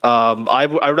 man. I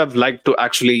would have liked to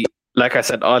actually, like I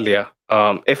said earlier,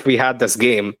 if we had this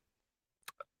game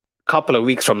a couple of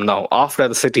weeks from now, after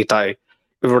the City tie,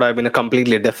 it would have been a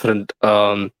completely different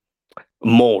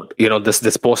mode.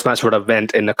 This post-match would have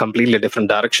went in a completely different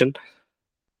direction.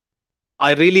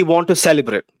 I really want to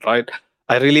celebrate, right?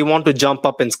 I really want to jump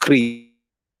up and scream.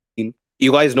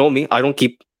 You guys know me. I don't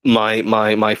keep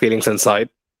my feelings inside.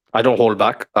 I don't hold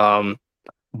back.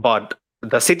 but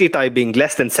the City tie being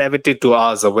less than 72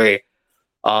 hours away,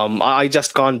 I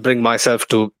just can't bring myself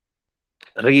to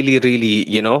really,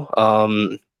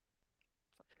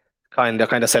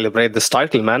 kind of celebrate this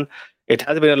title, man. It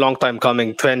has been a long time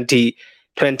coming. 20th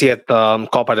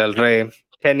Copa del Rey,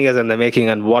 10 years in the making,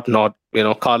 and whatnot.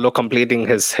 Carlo completing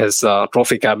his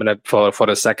trophy cabinet for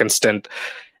his second stint.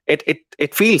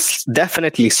 It feels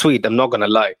definitely sweet. I'm not gonna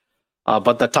lie,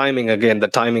 but the timing again, the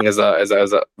timing is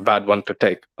a bad one to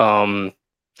take. Yeah,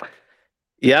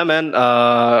 man.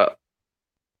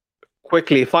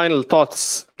 Quickly, final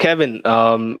thoughts, Kevin.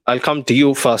 I'll come to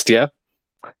you first. Yeah.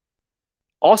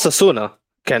 Osasuna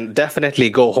can definitely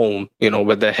go home,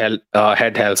 with their head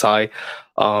held high.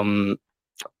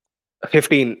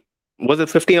 15, was it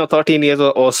 15 or 13 years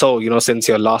or so, since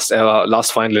your last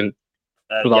final in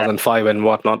Yeah, 2005 and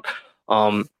whatnot.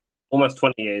 almost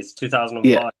 20 years,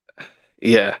 2005. Yeah,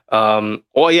 yeah.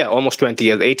 Almost 20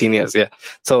 years, 18 years, yeah.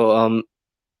 So,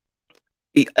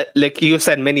 like you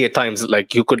said many a times,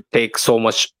 like you could take so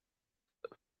much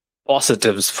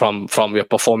positives from your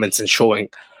performance and showing.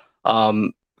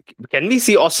 Um, can we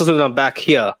see Osasuna back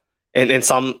here in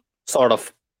some sort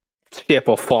of shape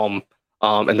or form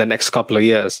in the next couple of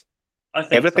years? I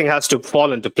think Everything has to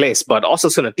fall into place, but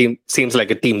Osasuna team seems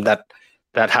like a team that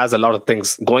has a lot of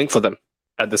things going for them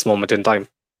at this moment in time.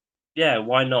 Yeah,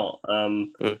 why not?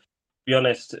 To be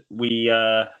honest, we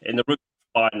in the group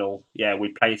final, we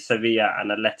played Sevilla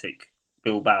and Athletic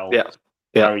Bilbao. Yeah.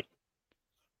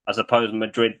 I suppose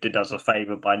Madrid did us a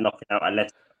favour by knocking out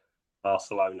Athletic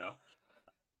Barcelona.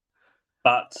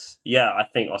 But yeah, I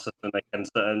think Osasuna can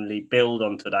certainly build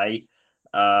on today,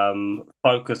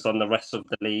 focus on the rest of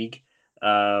the league,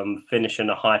 finish in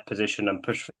a high position and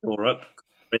push for Europe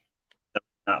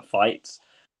that fight.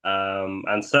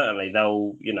 And certainly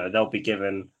they'll be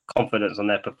given confidence on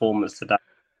their performance today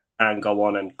and go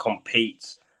on and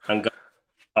compete and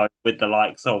go with the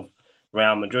likes of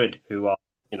Real Madrid, who are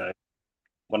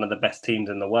one of the best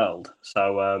teams in the world.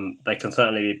 So they can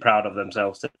certainly be proud of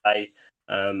themselves today.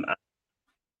 And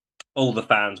all the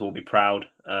fans will be proud.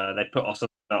 They put Osasuna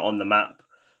on the map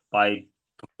by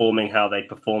performing how they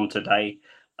performed today.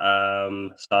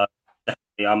 So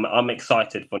definitely, I'm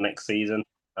excited for next season.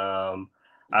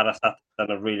 Arasata's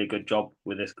done a really good job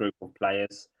with this group of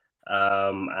players,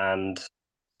 and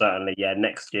certainly,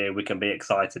 next year we can be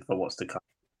excited for what's to come.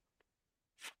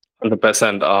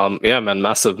 100%. Yeah, man,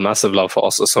 massive love for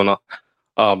Osasuna.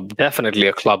 Definitely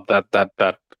a club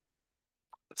that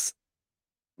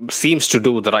seems to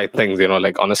do the right things.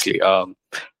 Like honestly,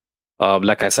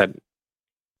 like I said,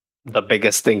 the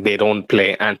biggest thing, they don't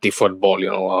play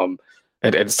anti-football.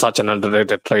 It's such an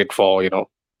underrated trait for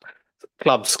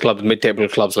clubs, mid-table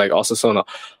clubs like Osasuna.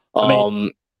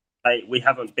 We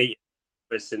haven't beaten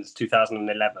since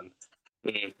 2011.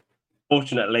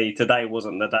 Fortunately, today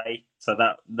wasn't the day, so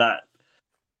that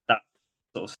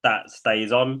sort of stat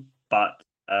stays on. But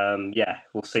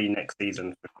we'll see next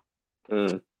season.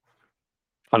 100%.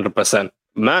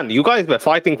 Man, you guys were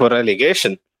fighting for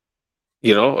relegation,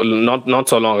 not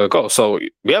so long ago. So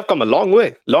we have come a long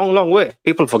way, long way.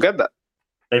 People forget that.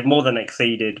 They've more than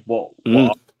exceeded what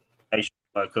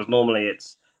because normally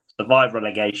it's survive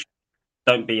relegation,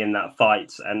 don't be in that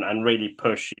fight, and really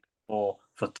push for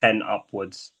 10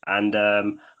 upwards. And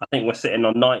I think we're sitting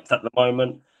on 9th at the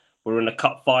moment. We're in the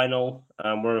cup final,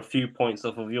 and we're a few points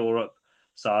off of Europe,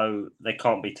 so they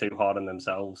can't be too hard on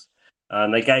themselves.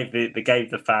 And they gave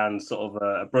the fans sort of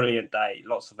a brilliant day,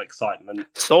 lots of excitement.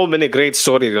 So many great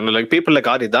stories, like people like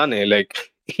Aridane,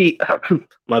 like he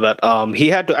he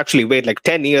had to actually wait like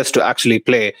 10 years to actually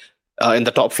play in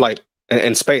the top flight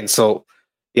in Spain. So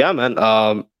yeah, man,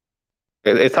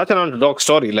 it's such an underdog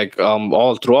story, like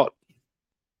all throughout.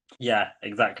 Yeah,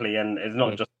 exactly. And it's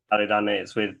not just Aridane,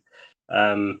 it's with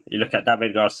you look at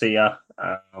David Garcia,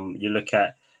 you look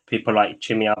at people like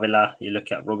Chimi Avila, you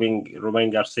look at Ruben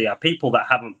Garcia, people that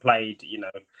haven't played,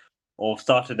 or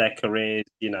started their careers,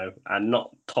 and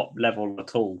not top level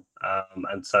at all.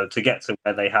 And so to get to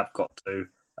where they have got to,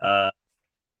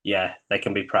 they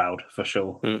can be proud for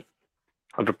sure.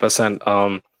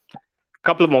 100%.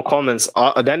 Couple of more comments.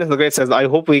 Dennis the Great says, I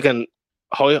hope we can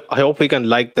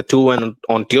like the 2-1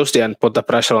 on Tuesday and put the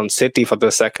pressure on City for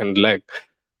the second leg.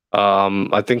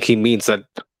 I think he means that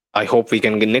I hope we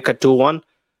can nick a 2-1.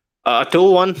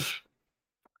 2-1.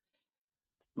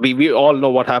 We all know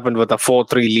what happened with the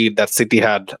 4-3 lead that City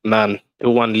had. Man,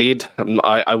 2-1 lead.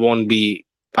 I won't be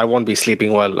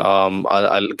sleeping well.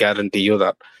 I'll guarantee you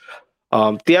that.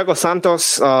 Thiago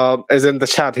Santos is in the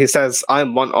chat. He says,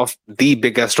 I'm one of the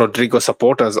biggest Rodrigo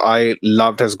supporters. I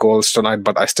loved his goals tonight,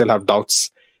 but I still have doubts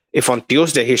if on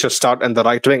Tuesday he should start in the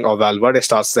right wing or Valverde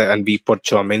starts there and we put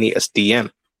Chouameni as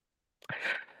DM.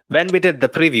 When we did the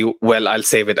preview, well, I'll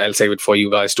save it. I'll save it for you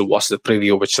guys to watch the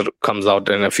preview, which comes out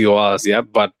in a few hours. Yeah,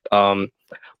 but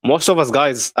most of us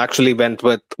guys actually went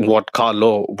with what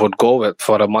Carlo would go with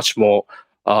for a much more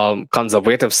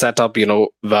conservative setup.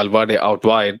 Valverde out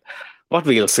wide, but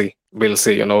we'll see. We'll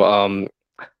see.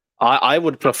 I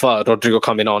would prefer Rodrigo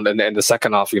coming on in the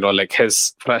second half. Like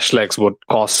his fresh legs would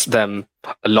cause them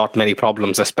a lot many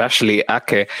problems, especially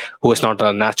Ake, who is not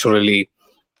a naturally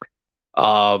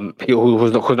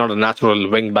who's not a natural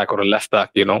wing back or a left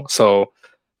back. So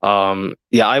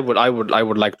yeah, I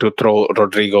would like to throw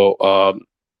Rodrigo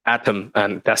at him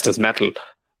and test his metal.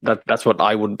 That's what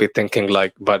I would be thinking.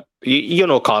 Like, but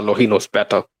Carlo, he knows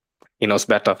better. He knows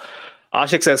better.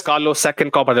 Ashik says Carlo's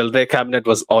second Copa del Rey cabinet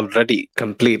was already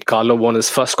complete. Carlo won his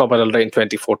first Copa del Rey in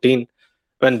 2014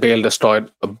 when Bale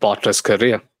destroyed Bartra's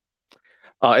career.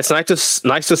 It's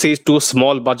nice to see two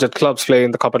small budget clubs play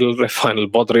in the Copa del Rey final.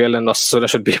 Both Real and Osasuna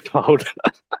should be proud.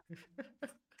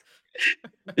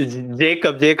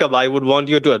 Jacob, I would want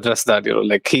you to address that.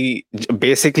 Like he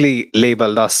basically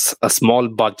labeled us a small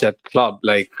budget club.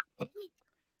 Like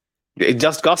it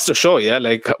just goes to show, yeah,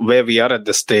 like where we are at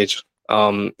this stage.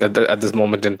 At this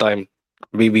moment in time,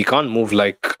 we can't move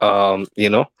like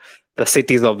the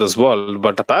cities of this world.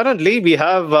 But apparently, we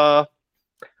have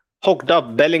hooked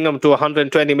up Bellingham to a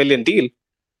 120 million deal.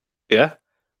 Yeah,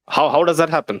 how does that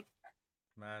happen?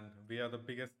 Man, we are the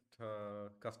biggest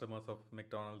customers of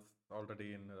McDonald's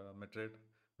already in Madrid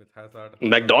with Hazard.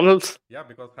 McDonald's? Yeah,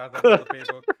 because Hazard has the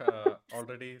paybook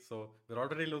already, so we're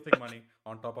already losing money.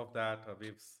 On top of that,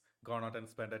 we've gone out and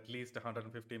spent at least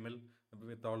 150 mil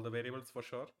with all the variables for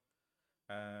sure.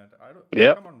 And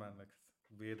come on, man, like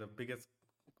we're the biggest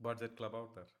budget club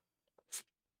out there.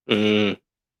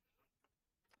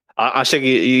 Ashik,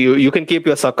 you can keep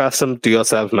your sarcasm to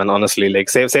yourself, man. Honestly, like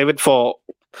save it for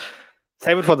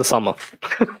the summer.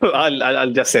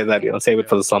 I'll just say that, save it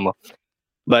for the summer.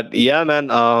 But yeah,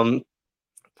 man.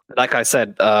 Like I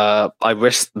said, I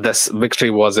wish this victory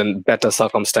was in better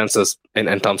circumstances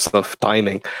in terms of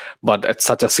timing, but it's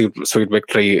such a sweet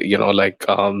victory. Like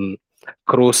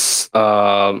Cruz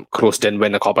didn't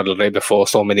win a Copa del Rey before.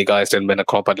 So many guys didn't win a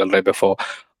Copa del Rey before.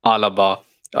 Alaba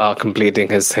completing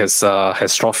his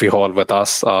trophy haul with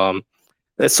us.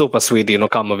 It's super sweet.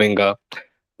 Camavinga.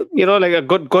 Like a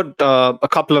good a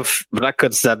couple of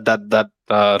records that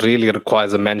really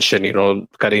requires a mention.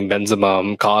 Karim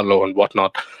Benzema, Carlo, and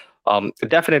whatnot. It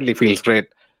definitely feels great,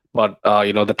 but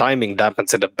the timing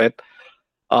dampens it a bit.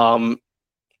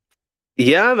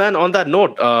 Yeah, man. On that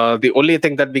note, the only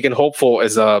thing that we can hope for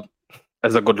is a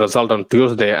good result on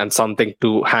Tuesday and something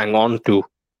to hang on to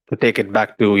take it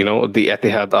back to the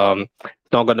Etihad.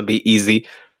 It's not going to be easy.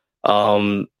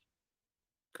 It's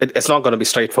not going to be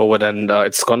straightforward, and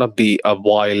it's going to be a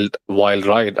wild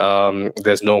ride.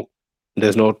 There's no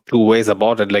two ways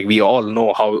about it. Like we all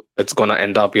know how it's going to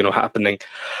end up, happening.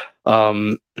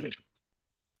 So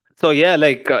yeah,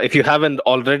 like if you haven't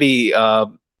already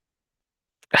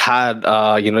had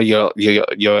your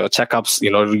checkups,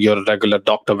 your regular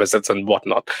doctor visits and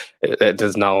whatnot, it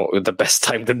is now the best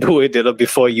time to do it,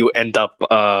 before you end up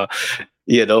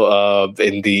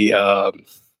in the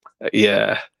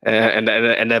and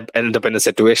end up in a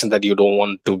situation that you don't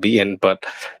want to be in. But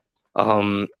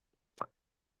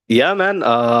yeah, man,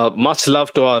 much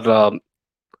love to our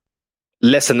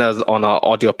listeners on our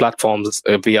audio platforms.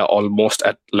 We are almost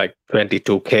at like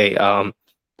 22k.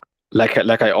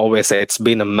 Like I always say, it's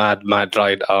been a mad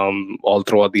ride all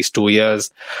throughout these 2 years.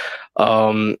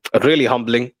 Really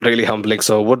humbling.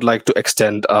 So would like to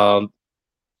extend our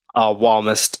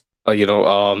warmest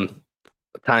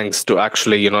thanks to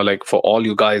actually like for all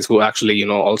you guys who actually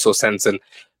also sends in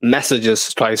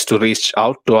messages, tries to reach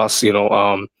out to us,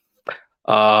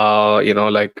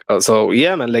 so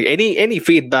yeah, man, like any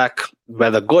feedback,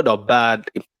 whether good or bad,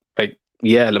 like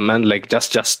yeah, man, like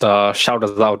just shout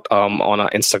us out on our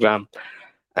Instagram.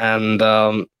 And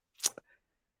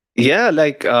yeah,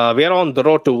 like we are on the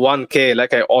road to 1k.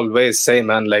 Like I always say,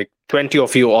 man, like 20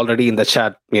 of you already in the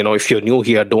chat. If you're new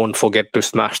here, don't forget to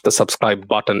smash the subscribe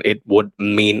button. It would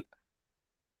mean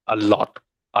a lot.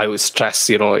 I would stress,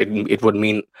 it would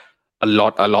mean a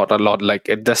lot. Like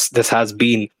this has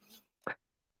been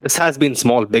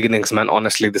small beginnings, man.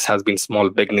 Honestly, this has been small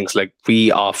beginnings. Like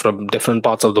we are from different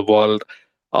parts of the world,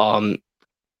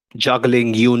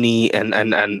 juggling uni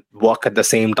and work at the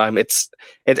same time. It's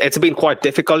been quite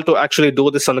difficult to actually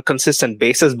do this on a consistent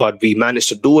basis, but we managed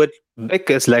to do it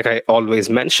because, like I always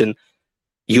mention,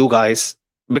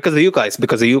 because of you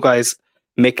guys,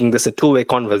 making this a two-way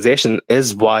conversation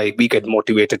is why we get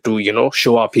motivated to,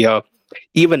 show up here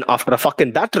even after a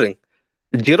fucking battering.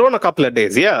 Girona, a couple of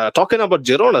days. Yeah, talking about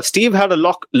Girona, Steve had a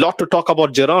lot to talk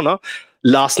about Girona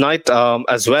last night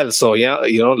as well. So yeah,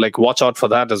 like watch out for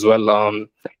that as well.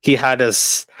 He had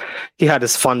his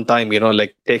fun time,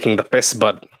 like taking the piss,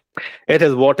 but it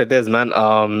is what it is,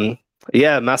 man.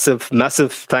 Yeah, massive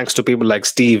thanks to people like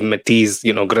Steve, Matisse,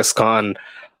 Gris Khan,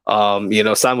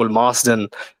 Samuel Marsden.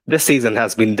 This season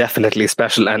has been definitely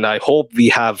special, and I hope we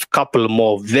have a couple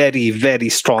more very, very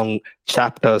strong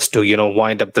chapters to,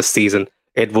 wind up this season.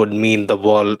 It would mean the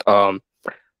world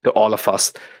to all of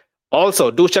us.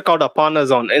 Also, do check out our partners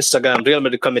on Instagram, Real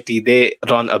Madrid Committee. They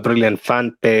run a brilliant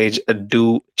fan page.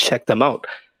 Do check them out.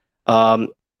 On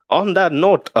that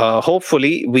note,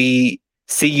 hopefully we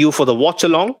see you for the watch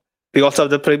along. We also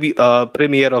have the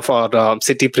premiere of our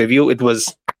city preview. It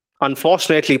was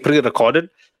unfortunately pre-recorded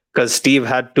because Steve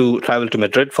had to travel to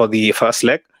Madrid for the first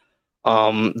leg.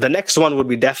 The next one would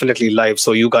be definitely live,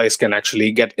 so you guys can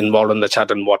actually get involved in the chat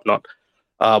and whatnot.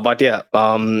 But yeah,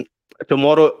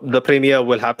 tomorrow the premiere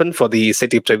will happen for the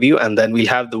city preview, and then we'll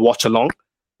have the watch along,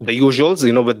 the usuals,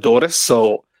 with Doris.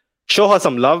 So show her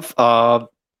some love.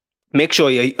 Make sure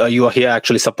you are here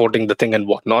actually supporting the thing and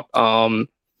whatnot.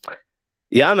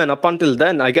 Yeah, man. Up until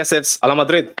then, I guess it's Ala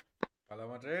Madrid. Ala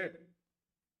Madrid.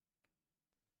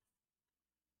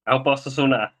 Al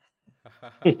Osasuna.